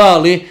ljudi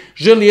hvale,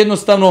 želi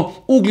jednostavno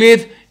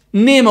ugled,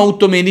 nema u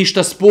tome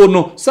ništa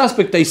sporno s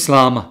aspekta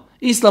islama.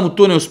 Islam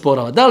to ne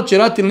usporava. Da li će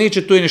raditi ili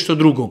neće, to je nešto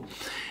drugo.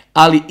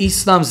 Ali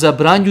islam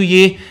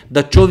zabranjuje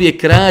da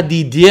čovjek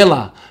radi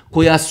djela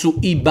koja su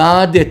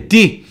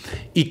ibadeti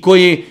i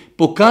koje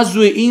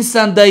pokazuje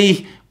insan da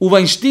ih u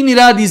vanjštini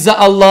radi za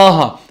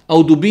Allaha, a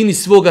u dubini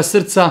svoga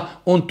srca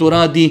on to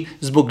radi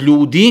zbog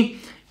ljudi.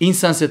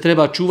 Insan se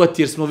treba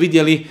čuvati jer smo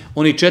vidjeli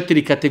one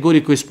 4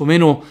 kategorije koje je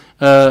spomenuo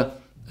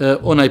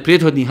onaj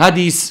prethodni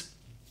hadis,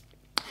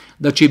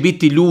 da će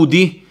biti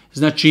ljudi,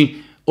 znači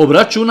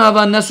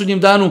obračunavan na sudnjem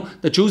danu,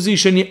 da će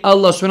uzvišeni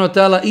Allah subhanahu wa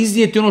ta'ala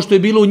iznijeti ono što je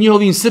bilo u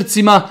njihovim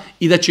srcima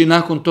i da će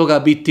nakon toga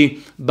biti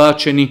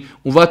bačeni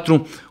u vatru.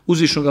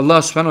 Uzvišenog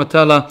Allah subhanahu wa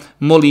ta'ala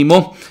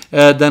molimo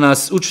da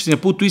nas učesti na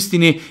putu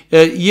istine.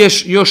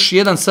 Još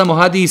jedan samo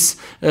hadis,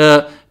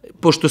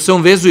 pošto se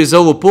on vezuje za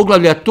ovo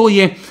poglavlje, a to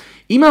je,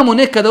 imamo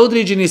nekada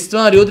određene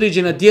stvari,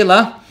 određena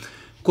djela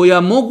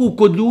koja mogu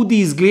kod ljudi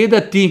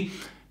izgledati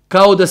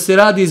kao da se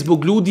radi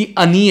zbog ljudi,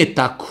 a nije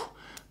tako.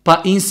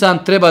 Pa insan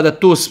treba da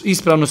to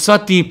ispravno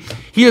shvati.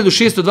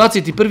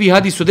 1621.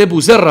 hadis od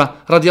Ebu Zerra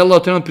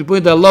radijallahu ta'ala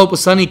pripovijeda da je Allahov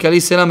poslanik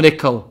alejhi selam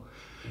rekao: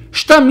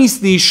 šta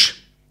misliš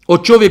o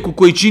čovjeku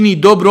koji čini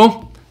dobro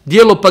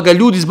djelo pa ga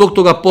ljudi zbog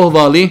toga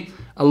pohvali?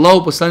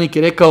 Allahov poslanik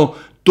je rekao: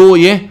 to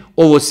je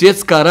ovo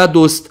svjetska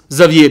radost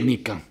za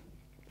vjernika.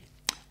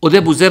 Od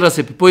Ebu Zerra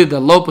se pripovijeda da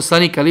je Allahov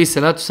poslanik alejhi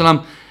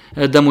selam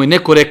da mu je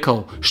neko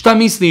rekao: šta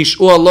misliš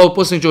o Allahov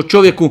poslaniče o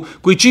čovjeku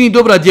koji čini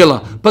dobra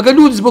djela pa ga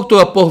ljudi zbog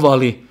toga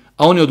pohvali?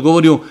 A on je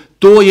odgovorio: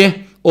 to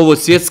je ovo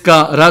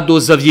svjetska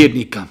radost za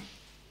vjernika.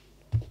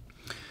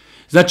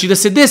 Znači da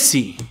se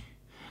desi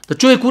da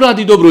čovjek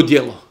uradi dobro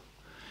djelo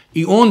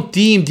i on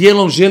tim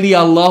djelom želi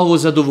Allahovo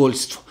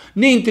zadovoljstvo.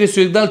 Ne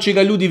interesuje da li će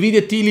ga ljudi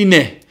vidjeti ili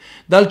ne,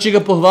 da li će ga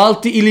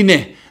pohvaliti ili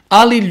ne,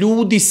 ali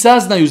ljudi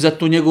saznaju za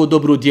to njegovo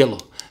dobro djelo.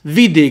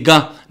 Vide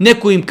ga,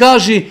 neko im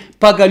kaže,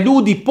 pa ga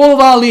ljudi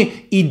pohvali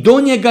i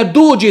do njega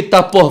dođe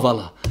ta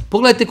pohvala.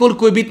 Pogledajte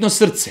koliko je bitno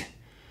srce.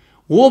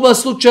 U oba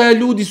slučaja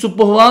ljudi su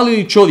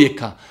pohvalili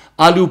čovjeka,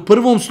 ali u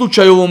prvom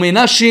slučaju ovome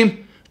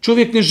našem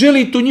čovjek ne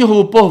želi tu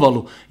njihovu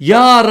pohvalu.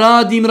 Ja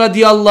radim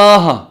radi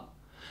Allaha,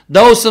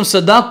 dao sam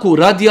sadaku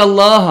radi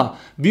Allaha,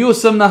 bio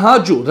sam na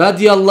hadžu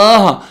radi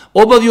Allaha,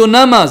 obavio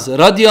namaz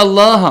radi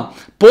Allaha,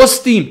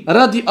 postim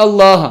radi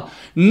Allaha.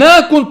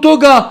 Nakon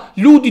toga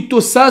ljudi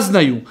to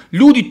saznaju,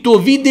 ljudi to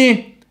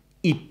vide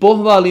i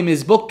pohvali me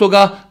zbog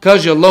toga,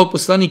 kaže Allahov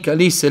poslanik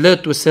alejhi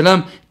selatu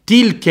vesselam: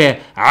 tilke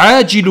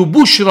ađilu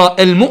bušra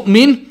el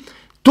mu'min,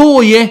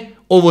 to je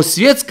ovo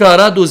svjetska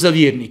radost za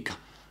vjernika.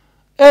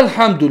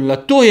 Elhamdulillah,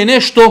 to je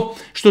nešto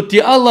što ti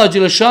je Allah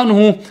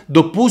dželešanuhu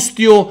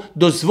dopustio,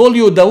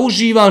 dozvolio da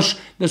uživaš,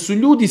 da su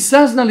ljudi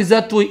saznali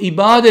za tvoj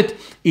ibadet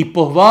i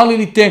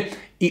pohvalili te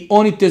i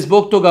oni te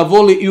zbog toga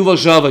vole i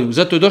uvažavaju.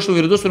 Zato je došlo u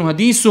vjerodostojnom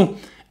hadisu: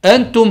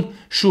 Entum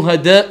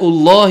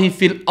šuhada'ullahi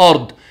fil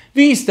ard.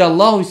 Vi ste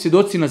Allahovi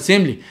svjedoci na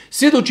zemlji.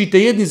 Svjedočite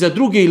jedni za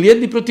druge ili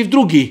jedni protiv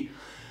drugih.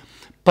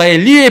 Pa je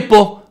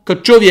lijepo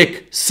kad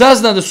čovjek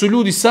sazna da su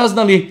ljudi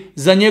saznali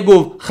za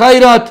njegov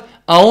hajrat,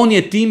 a on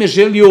je time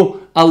želio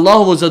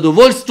Allahovo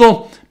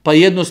zadovoljstvo, pa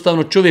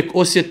jednostavno čovjek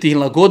osjeti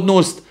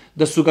lagodnost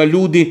da su ga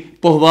ljudi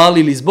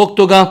pohvalili zbog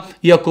toga,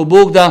 iako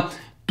Bog da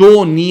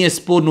to nije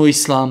sporno u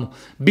islamu.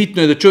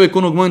 Bitno je da čovjek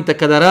onog momenta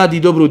kada radi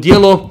dobro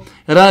djelo,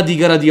 radi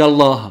ga radi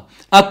Allaha.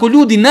 Ako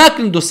ljudi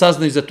naknadno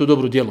saznaju za to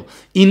dobro djelo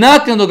i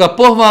naknadno ga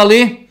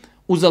pohvali,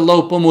 uz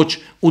Allahu pomoć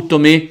u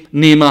tome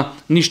nema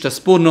ništa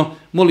sporno.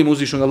 Molimo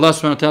uzvišnog Allah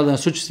subhanahu wa ta'ala da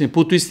nas učesti na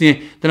putu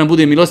istine, da nam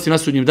bude milosti na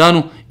sudnjem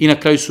danu i na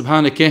kraju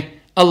subhaneke,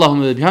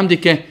 Allahumma wa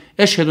bihamdike,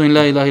 ešhedu in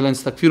la ilaha illa anta,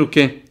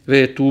 astakfiruke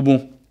ve etubu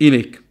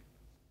ilaik.